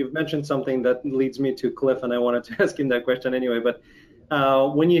you've mentioned something that leads me to Cliff, and I wanted to ask him that question anyway. But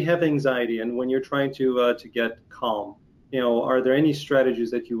when you have anxiety and when you're trying to get calm, are there any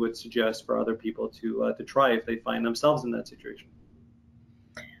strategies that you would suggest for other people to try if they find themselves in that situation?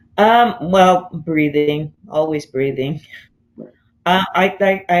 Well, breathing, always breathing.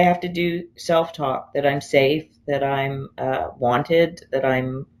 I have to do self-talk, that I'm safe, that I'm wanted, that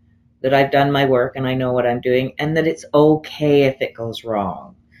I've done my work and I know what I'm doing, and that it's okay if it goes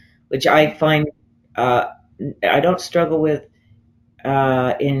wrong, which I find I don't struggle with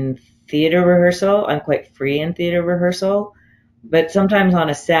in theater rehearsal. I'm quite free in theater rehearsal, but sometimes on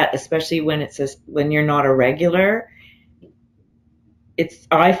a set, especially when you're not a regular,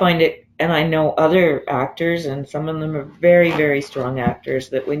 I find it and I know other actors, and some of them are very, very strong actors,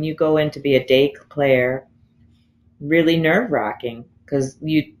 that when you go in to be a day player, really nerve-wracking, because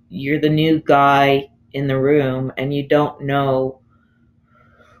you're the new guy in the room and you don't know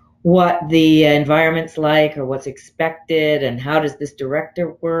what the environment's like or what's expected, and how does this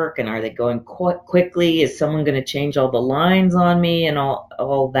director work, and are they going quickly, is someone going to change all the lines on me, and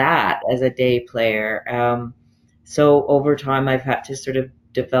all that as a day player. So over time I've had to sort of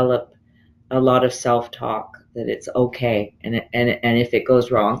develop a lot of self-talk, that it's okay, and if it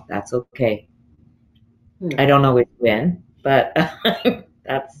goes wrong, that's okay. I don't always win, but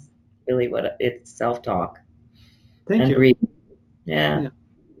that's really what it's, self-talk. Thank you. Breathing. Yeah.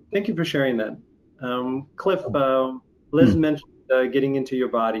 Thank you for sharing that. Cliff, Liz mentioned getting into your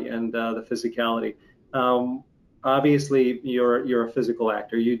body and the physicality. Obviously, you're a physical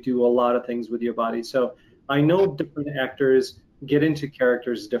actor. You do a lot of things with your body. So I know different actors get into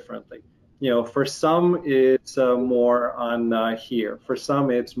characters differently. For some, it's more on here. For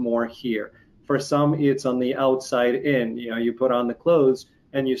some, it's more here. For some, it's on the outside in. You put on the clothes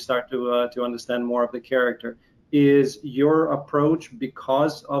and you start to understand more of the character. Is your approach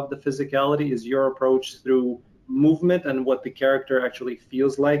because of the physicality? Is your approach through movement and what the character actually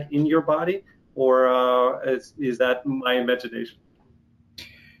feels like in your body? Or is that my imagination?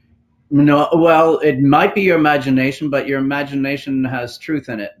 No, well, it might be your imagination, but your imagination has truth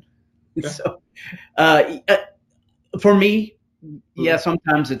in it. Okay. So, for me, yeah,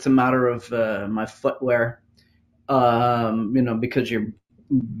 sometimes it's a matter of my footwear, because you're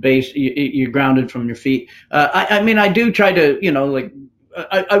grounded from your feet. I mean, I do try to,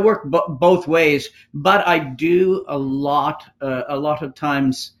 I work both ways, but I do a lot of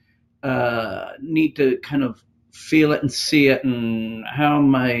times need to kind of feel it and see it, and how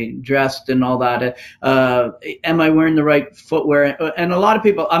am I dressed and all that. Am I wearing the right footwear? And a lot of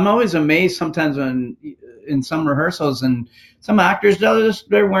people, I'm always amazed sometimes in some rehearsals, and some actors,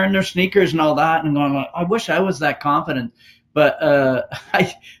 they're wearing their sneakers and all that, and going, I wish I was that confident. But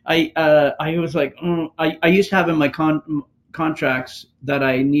I was like, I used to have in my contracts that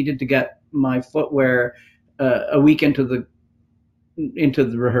I needed to get my footwear a week into the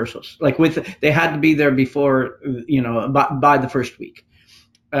rehearsals. Like they had to be there before, by the first week,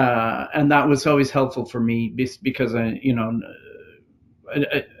 and that was always helpful for me because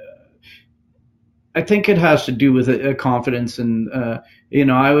I think it has to do with a confidence, and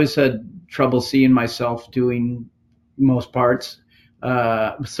I always had trouble seeing myself doing most parts,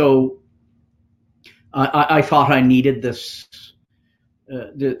 so I thought I needed this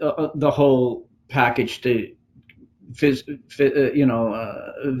the whole package to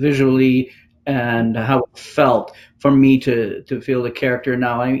visually, and how it felt for me to feel the character.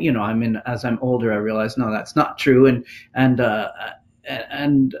 Now as I'm older, I realize no, that's not true, and I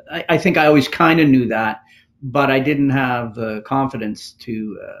think I always kind of knew that, but I didn't have the confidence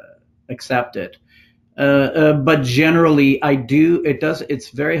to accept it. But generally, I do. It's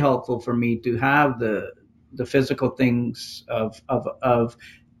very helpful for me to have the physical things of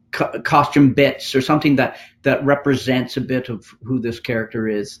costume bits, or something that represents a bit of who this character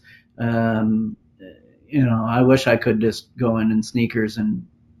is. I wish I could just go in sneakers and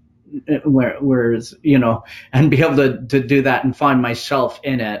and be able to do that and find myself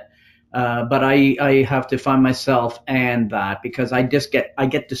in it. But I have to find myself and that, because I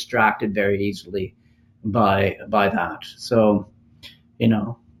get distracted very easily by that. So,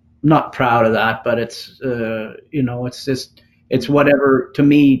 not proud of that, but it's, it's just, it's whatever, to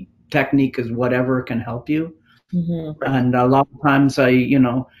me, technique is whatever can help you. Mm-hmm. And a lot of times I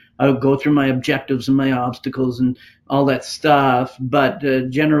would go through my objectives and my obstacles and all that stuff. But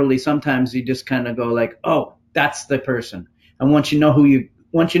generally, sometimes you just kind of go like, oh, that's the person. And once you know who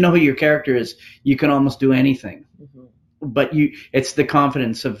your character is, you can almost do anything. Mm-hmm. But it's the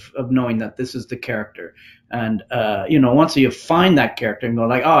confidence of knowing that this is the character. And, once you find that character and go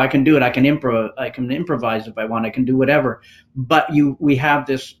like, oh, I can do it. I can improvise if I want. I can do whatever. But we have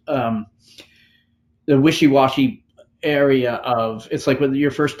this, the wishy-washy area of, it's like with your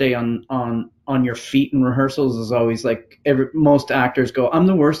first day on your feet in rehearsals is always like, most actors go, I'm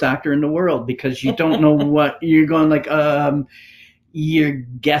the worst actor in the world, because you don't know what you're going like, you're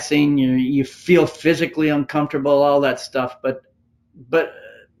guessing, you feel physically uncomfortable, all that stuff. But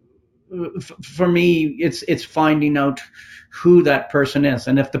for me, it's finding out who that person is.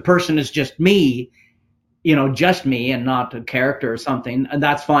 And if the person is just me, just me and not a character or something, and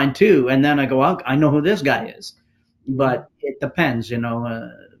that's fine too. And then I go, oh, I know who this guy is. But it depends,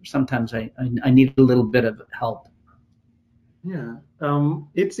 sometimes I need a little bit of help. Yeah,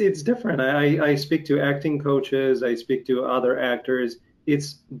 it's different. I speak to acting coaches, I speak to other actors,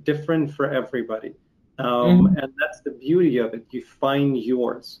 it's different for everybody. Mhm. And that's the beauty of it. You find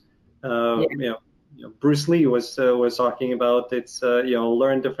yours. Yeah. Bruce Lee was talking about it's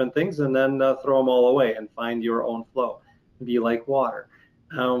learn different things and then throw them all away and find your own flow. Be like water.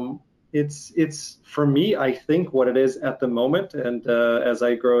 Um, it's for me. I think what it is at the moment, and as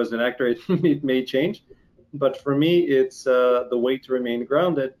I grow as an actor, it may change. But for me, it's the way to remain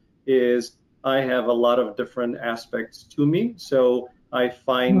grounded is I have a lot of different aspects to me. So Mhm.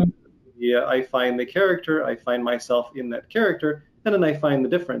 I find the character, I find myself in that character, and then I find the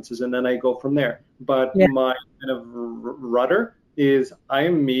differences, and then I go from there. But Yeah. my kind of rudder is I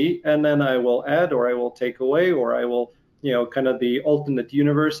am me, and then I will add, or I will take away, or I will, kind of the alternate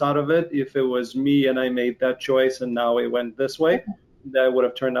universe out of it. If it was me and I made that choice, and now it went this way, that would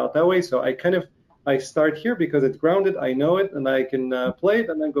have turned out that way. So I start here because it's grounded, I know it, and I can play it,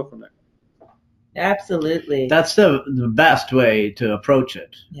 and then go from there. Absolutely. That's the best way to approach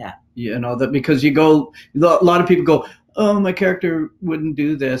it. Yeah. That because a lot of people go, oh, my character wouldn't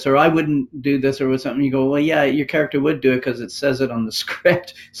do this, or I wouldn't do this, or something. You go, well, yeah, your character would do it because it says it on the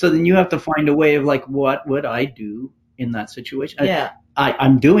script. So then you have to find a way of like, what would I do in that situation? Yeah.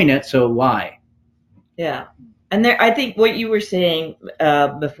 I'm doing it, so why? Yeah. And I think what you were saying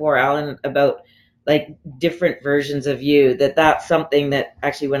before, Alan, about like different versions of you, that's something that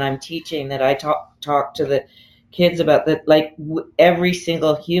actually when I'm teaching that I talk to the kids about, that like every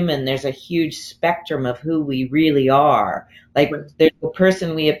single human, there's a huge spectrum of who we really are. Like there's the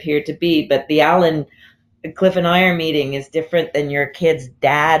person we appear to be, but the Alan, Cliff and I are meeting is different than your kid's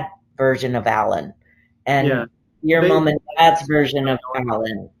dad version of Alan and your mom and dad's version of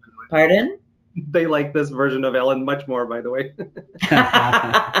Alan. Pardon? They like this version of Ellen much more, by the way.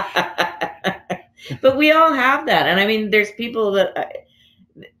 But we all have that. And I mean, there's people that,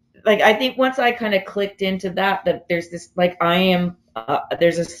 like, I think once I kind of clicked into that there's this, like,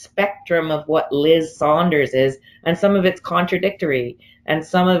 there's a spectrum of what Liz Saunders is, and some of it's contradictory, and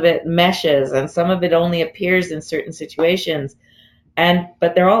some of it meshes, and some of it only appears in certain situations.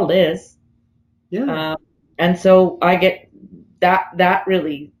 But they're all Liz. Yeah. And so I get that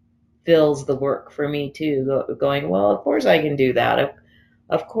really fills the work for me too, going, well, of course I can do that.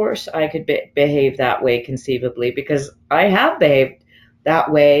 Of course I could behave that way conceivably, because I have behaved that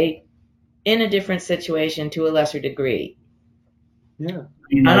way in a different situation to a lesser degree. Yeah.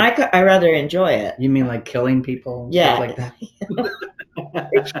 And I rather enjoy it. You mean like killing people and stuff like that?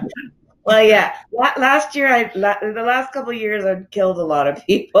 Well, yeah. Last year, the last couple of years, I've killed a lot of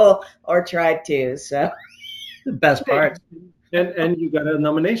people or tried to. So the best part. And you got a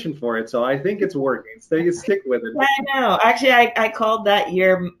nomination for it, so I think it's working. Stick with it. I know. Actually, I called that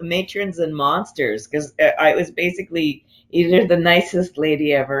year Matrons and Monsters, because I was basically either the nicest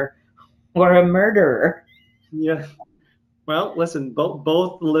lady ever or a murderer. Yeah. Well, listen,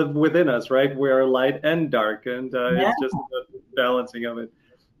 both live within us, right? We are light and dark, and it's just about the balancing of it.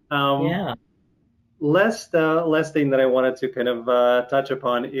 Yeah. Last thing that I wanted to kind of touch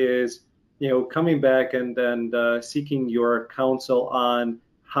upon is, coming back and seeking your counsel on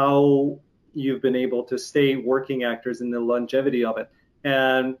how you've been able to stay working actors in the longevity of it.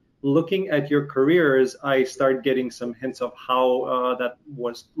 And looking at your careers, I start getting some hints of how that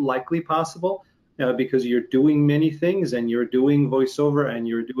was likely possible, because you're doing many things, and you're doing voiceover, and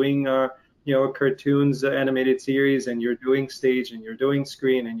you're doing cartoons, animated series, and you're doing stage, and you're doing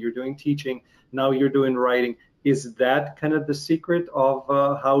screen, and you're doing teaching. Now you're doing writing. Is that kind of the secret of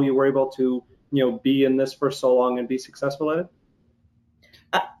how you were able to, be in this for so long and be successful at it?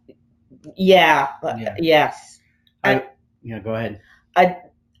 Yeah. Yes. Go ahead.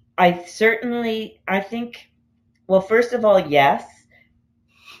 I certainly, I think, well, first of all, yes,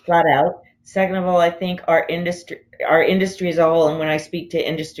 flat out. Second of all, I think our industry as a whole, and when I speak to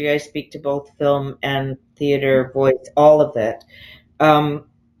industry, I speak to both film and theater, voice, all of it.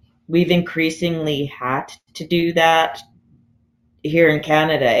 We've increasingly had to do that here in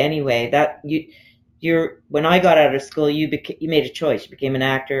Canada anyway. That when I got out of school, you made a choice. You became an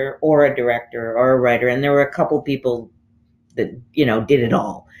actor or a director or a writer, and there were a couple people that did it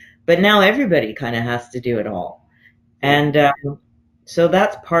all. But now everybody kind of has to do it all, and so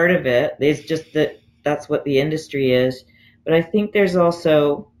that's part of it. It's just that's what the industry is. But I think there's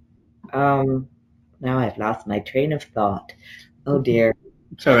also now I've lost my train of thought. Oh dear.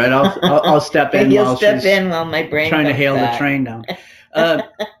 It's all right. I'll step in. You'll step in while my brain trying to hail back. The train down.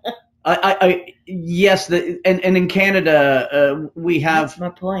 Yes, and in Canada we have. That's my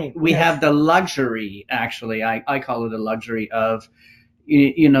point. We have the luxury. Actually, I call it a luxury of,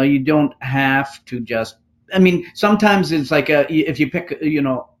 you don't have to just. I mean, sometimes it's like if you pick,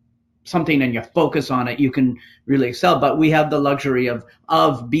 something and you focus on it, you can really excel. But we have the luxury of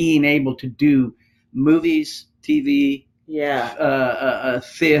being able to do movies, TV,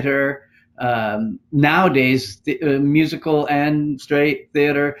 theater, nowadays musical and straight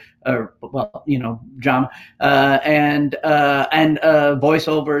theater, drama, and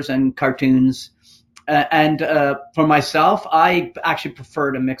voiceovers and cartoons. And for myself, I actually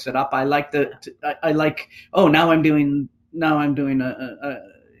prefer to mix it up. I like now I'm doing I'm doing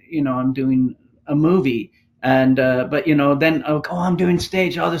a movie. And but then I'm doing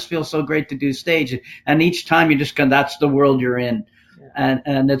stage. Oh, this feels so great to do stage. And each time you just that's the world you're in. Yeah.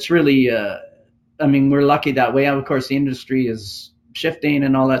 And it's really we're lucky that way. Of course, the industry is shifting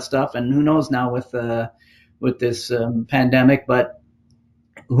and all that stuff. And who knows now with this pandemic, but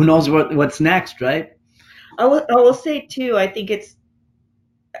who knows what's next, right? I will say too, I think it's,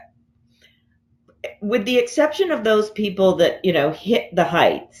 with the exception of those people that, hit the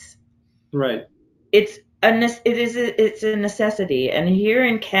heights. Right. It's a necessity. And here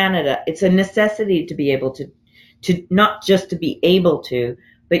in Canada, it's a necessity to be able to not just to be able to,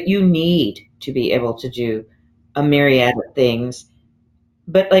 but you need to be able to do a myriad of things.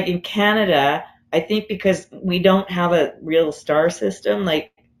 But like in Canada, I think because we don't have a real star system,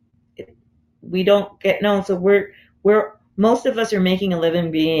 like we don't get known. So we're most of us are making a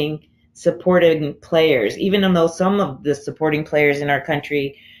living being supporting players, even though some of the supporting players in our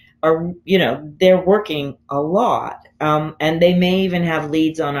country are, they're working a lot. And they may even have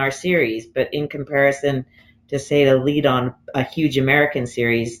leads on our series, but in comparison to, say, the lead on a huge American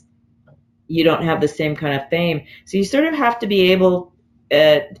series, you don't have the same kind of fame. So you sort of have to be able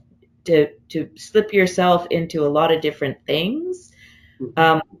to slip yourself into a lot of different things.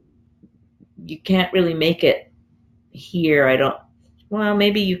 You can't really make it here. Well,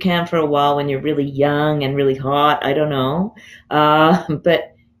 maybe you can for a while when you're really young and really hot. I don't know.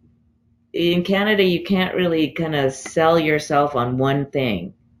 But in Canada, you can't really kind of sell yourself on one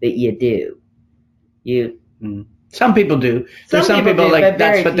thing that you do. Some people do. There's some people like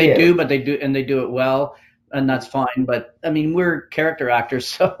that's what they do, but they do it well, and that's fine. But we're character actors,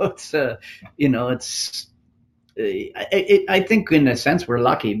 so it's it's. I think in a sense we're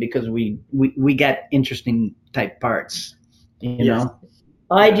lucky because we get interesting type parts. You know.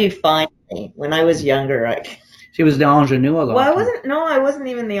 I do finally. When I was younger, she was the ingenue a lot. Well, I wasn't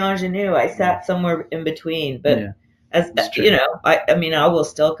even the ingenue. I sat somewhere in between. But I will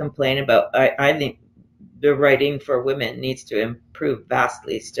still complain about. I think the writing for women needs to improve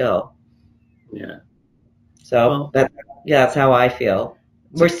vastly still. Yeah. So that's how I feel.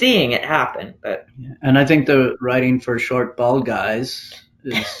 We're seeing it happen, but. Yeah. And I think the writing for short, bald guys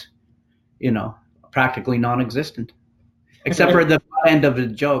is, practically non-existent, except for the end of the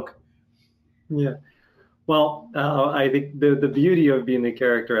joke. Yeah. Well, I think the beauty of being a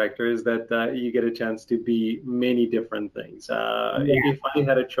character actor is that you get a chance to be many different things. If I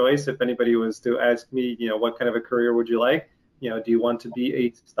had a choice, if anybody was to ask me, what kind of a career would you like? Do you want to be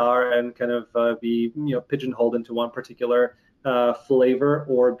a star and kind of be, pigeonholed into one particular flavor,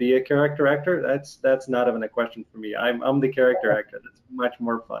 or be a character actor? That's not even a question for me. I'm the character actor. That's much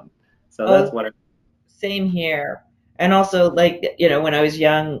more fun. So that's what. Same here. And also, when I was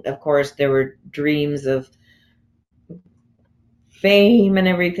young, of course, there were dreams of fame and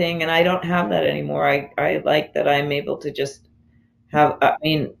everything, and I don't have that anymore. I like that I'm able to just have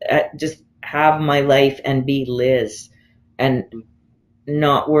my life and be Liz, and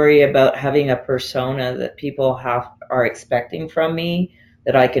not worry about having a persona that people are expecting from me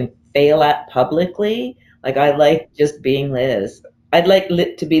that I can fail at publicly. Like, I like just being Liz. I'd like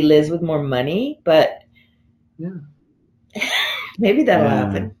to be Liz with more money, but maybe that'll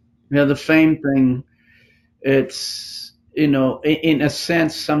happen. Yeah, the fame thing, it's, in a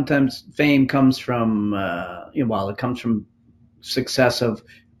sense, sometimes fame comes from, it comes from success of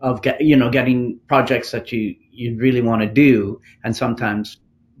getting projects that you really want to do, and sometimes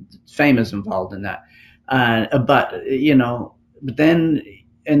fame is involved in that. But then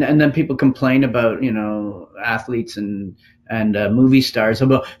people complain about, athletes and movie stars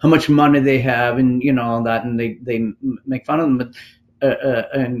about how much money they have and, all that, and they make fun of them,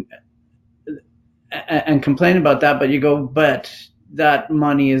 and complain about that. But you go, but that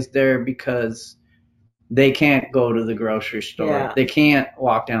money is there because they can't go to the grocery store. Yeah. They can't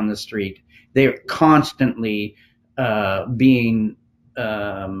walk down the street. They're constantly being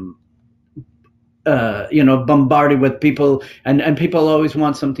bombarded with people, and people always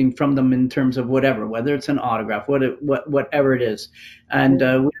want something from them in terms of whether it's an autograph, whatever it is, and we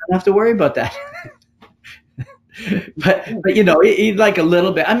don't have to worry about that. but you know, like a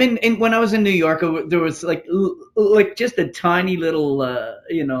little bit. I mean, when I was in New York, there was like just a tiny little,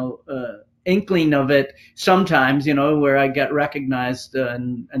 inkling of it sometimes, you know, where I get recognized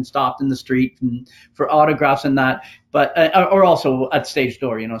and stopped in the street for autographs and that, but or also at stage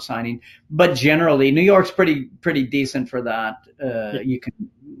door, you know, signing. But generally, New York's pretty decent for that. You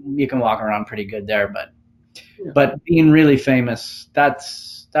can walk around pretty good there, but being really famous,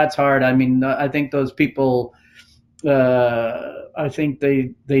 that's hard. I mean, I think those people, I think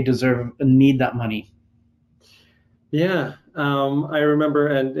they deserve and need that money. Yeah, I remember,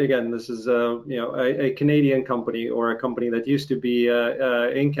 and again, this is a Canadian company, or a company that used to be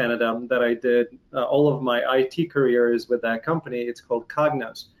in Canada, that I did all of my IT career is with that company. It's called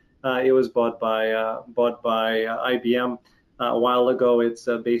Cognos. It was bought by IBM a while ago. It's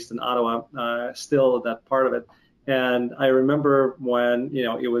based in Ottawa, still that part of it. And I remember when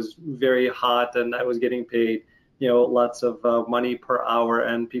it was very hot, and I was getting paid lots of money per hour,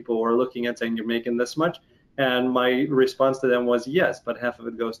 and people were looking at saying, "You're making this much." And my response to them was, yes, but half of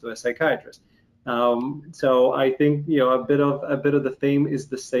it goes to a psychiatrist. So I think a bit of the fame is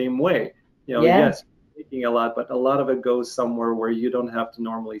the same way. Yes, you're making a lot, but a lot of it goes somewhere where you don't have to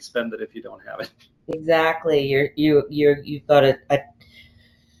normally spend it if you don't have it. Exactly. You've got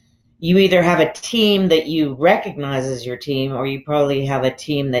you either have a team that you recognize as your team, or you probably have a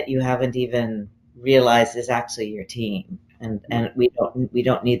team that you haven't even realized is actually your team. And we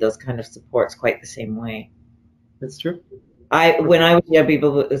don't need those kind of supports quite the same way. That's true. When I was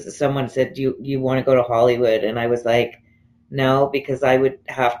young, someone said, "Do you want to go to Hollywood?" And I was like, no, because I would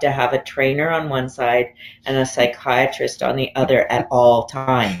have to have a trainer on one side and a psychiatrist on the other at all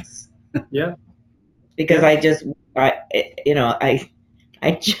times. Yeah. Because I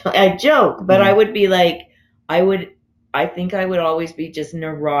joke, but I would be like, I think I would always be just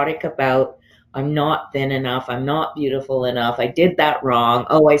neurotic about, I'm not thin enough, I'm not beautiful enough, I did that wrong,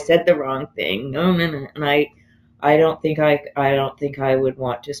 oh, I said the wrong thing, no, and I don't think I would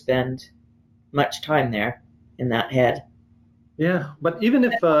want to spend much time there in that head. Yeah, but even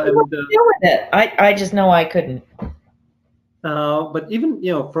if deal with it. I just know I couldn't. But even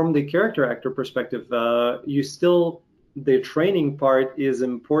from the character actor perspective, the training part is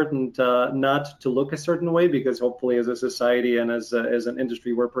important, not to look a certain way, because hopefully as a society and as an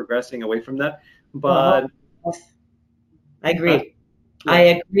industry we're progressing away from that. But I agree. I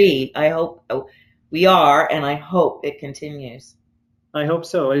agree. I hope we are, and I hope it continues. I hope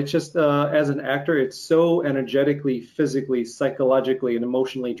so. It's just as an actor, it's so energetically, physically, psychologically, and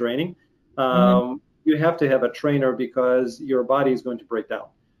emotionally draining. You have to have a trainer because your body is going to break down.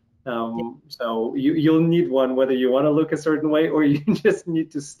 So you'll need one, whether you want to look a certain way or you just need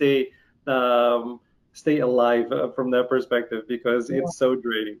to stay alive from that perspective, because it's so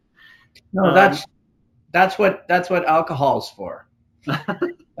draining. No, that's what alcohol's for.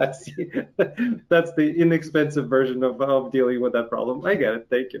 That's the inexpensive version of dealing with that problem. I get it.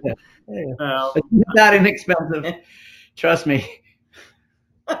 Thank you. Yeah. Not inexpensive. Trust me.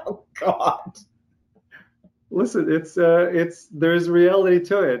 Oh God. Listen, there's reality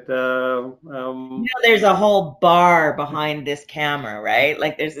to it. There's a whole bar behind this camera, right?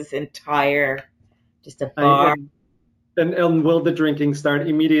 Like there's this entire, just a bar. And will the drinking start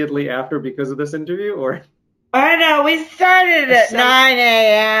immediately after because of this interview, or? I know, we started at 9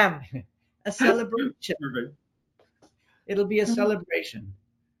 a.m. A celebration. Perfect. It'll be a celebration.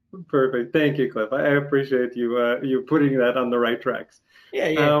 Perfect. Thank you, Cliff. I appreciate you putting that on the right tracks.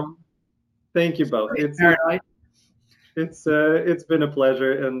 Yeah. Thank you both. It's been a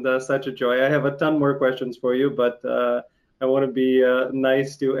pleasure and such a joy. I have a ton more questions for you, but I want to be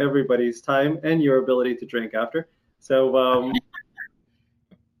nice to everybody's time and your ability to drink after. So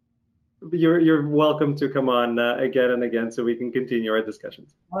you're welcome to come on again and again so we can continue our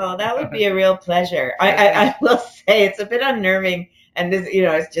discussions. Well, that would be a real pleasure. I will say it's a bit unnerving, and this,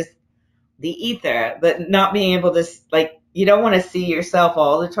 it's just the ether, but not being able to, like, you don't want to see yourself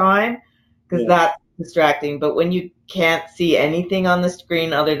all the time, because that's distracting. But when you can't see anything on the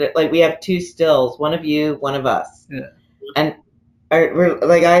screen other than, like, we have two stills, one of you, one of us. Yeah. And we're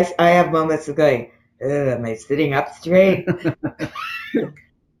like, I have moments of going, am I sitting up straight?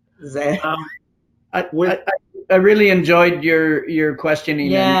 I really enjoyed your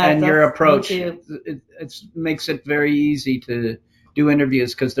questioning and your approach. It makes it very easy to do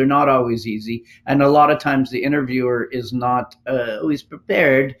interviews, because they're not always easy, and a lot of times the interviewer is not always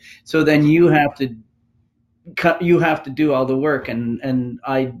prepared. So then you have to do all the work, and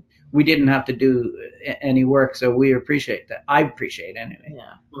we didn't have to do any work, so we appreciate that. I appreciate it anyway.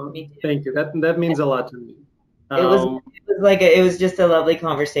 Yeah. Well, thank you. That means a lot to me. It was just a lovely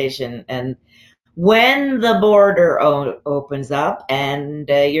conversation, and When the border opens up and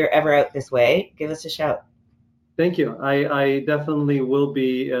you're ever out this way, give us a shout. Thank you. I definitely will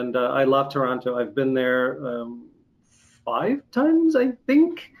be, and I love Toronto. I've been there 5 times, I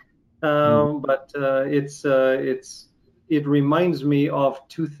think. But it reminds me of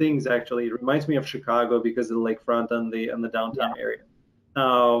two things actually. It reminds me of Chicago because of the lakefront and the downtown area.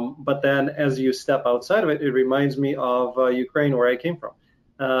 But then as you step outside of it, it reminds me of Ukraine, where I came from.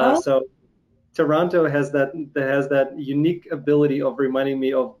 So Toronto has that unique ability of reminding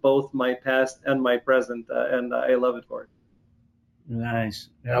me of both my past and my present, and I love it for it. Nice.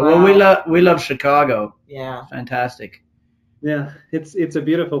 Yeah. Wow. Well, we love Chicago. Yeah. Fantastic. Yeah, it's a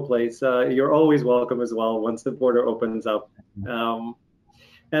beautiful place. You're always welcome as well once the border opens up.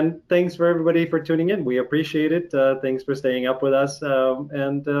 And thanks for everybody for tuning in. We appreciate it. Thanks for staying up with us.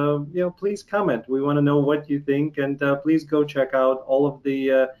 And please comment. We want to know what you think, and please go check out all of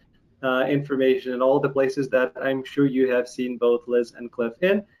the information and all the places that I'm sure you have seen both Liz and Cliff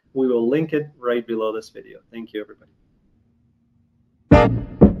in. We will link it right below this video. Thank you, everybody.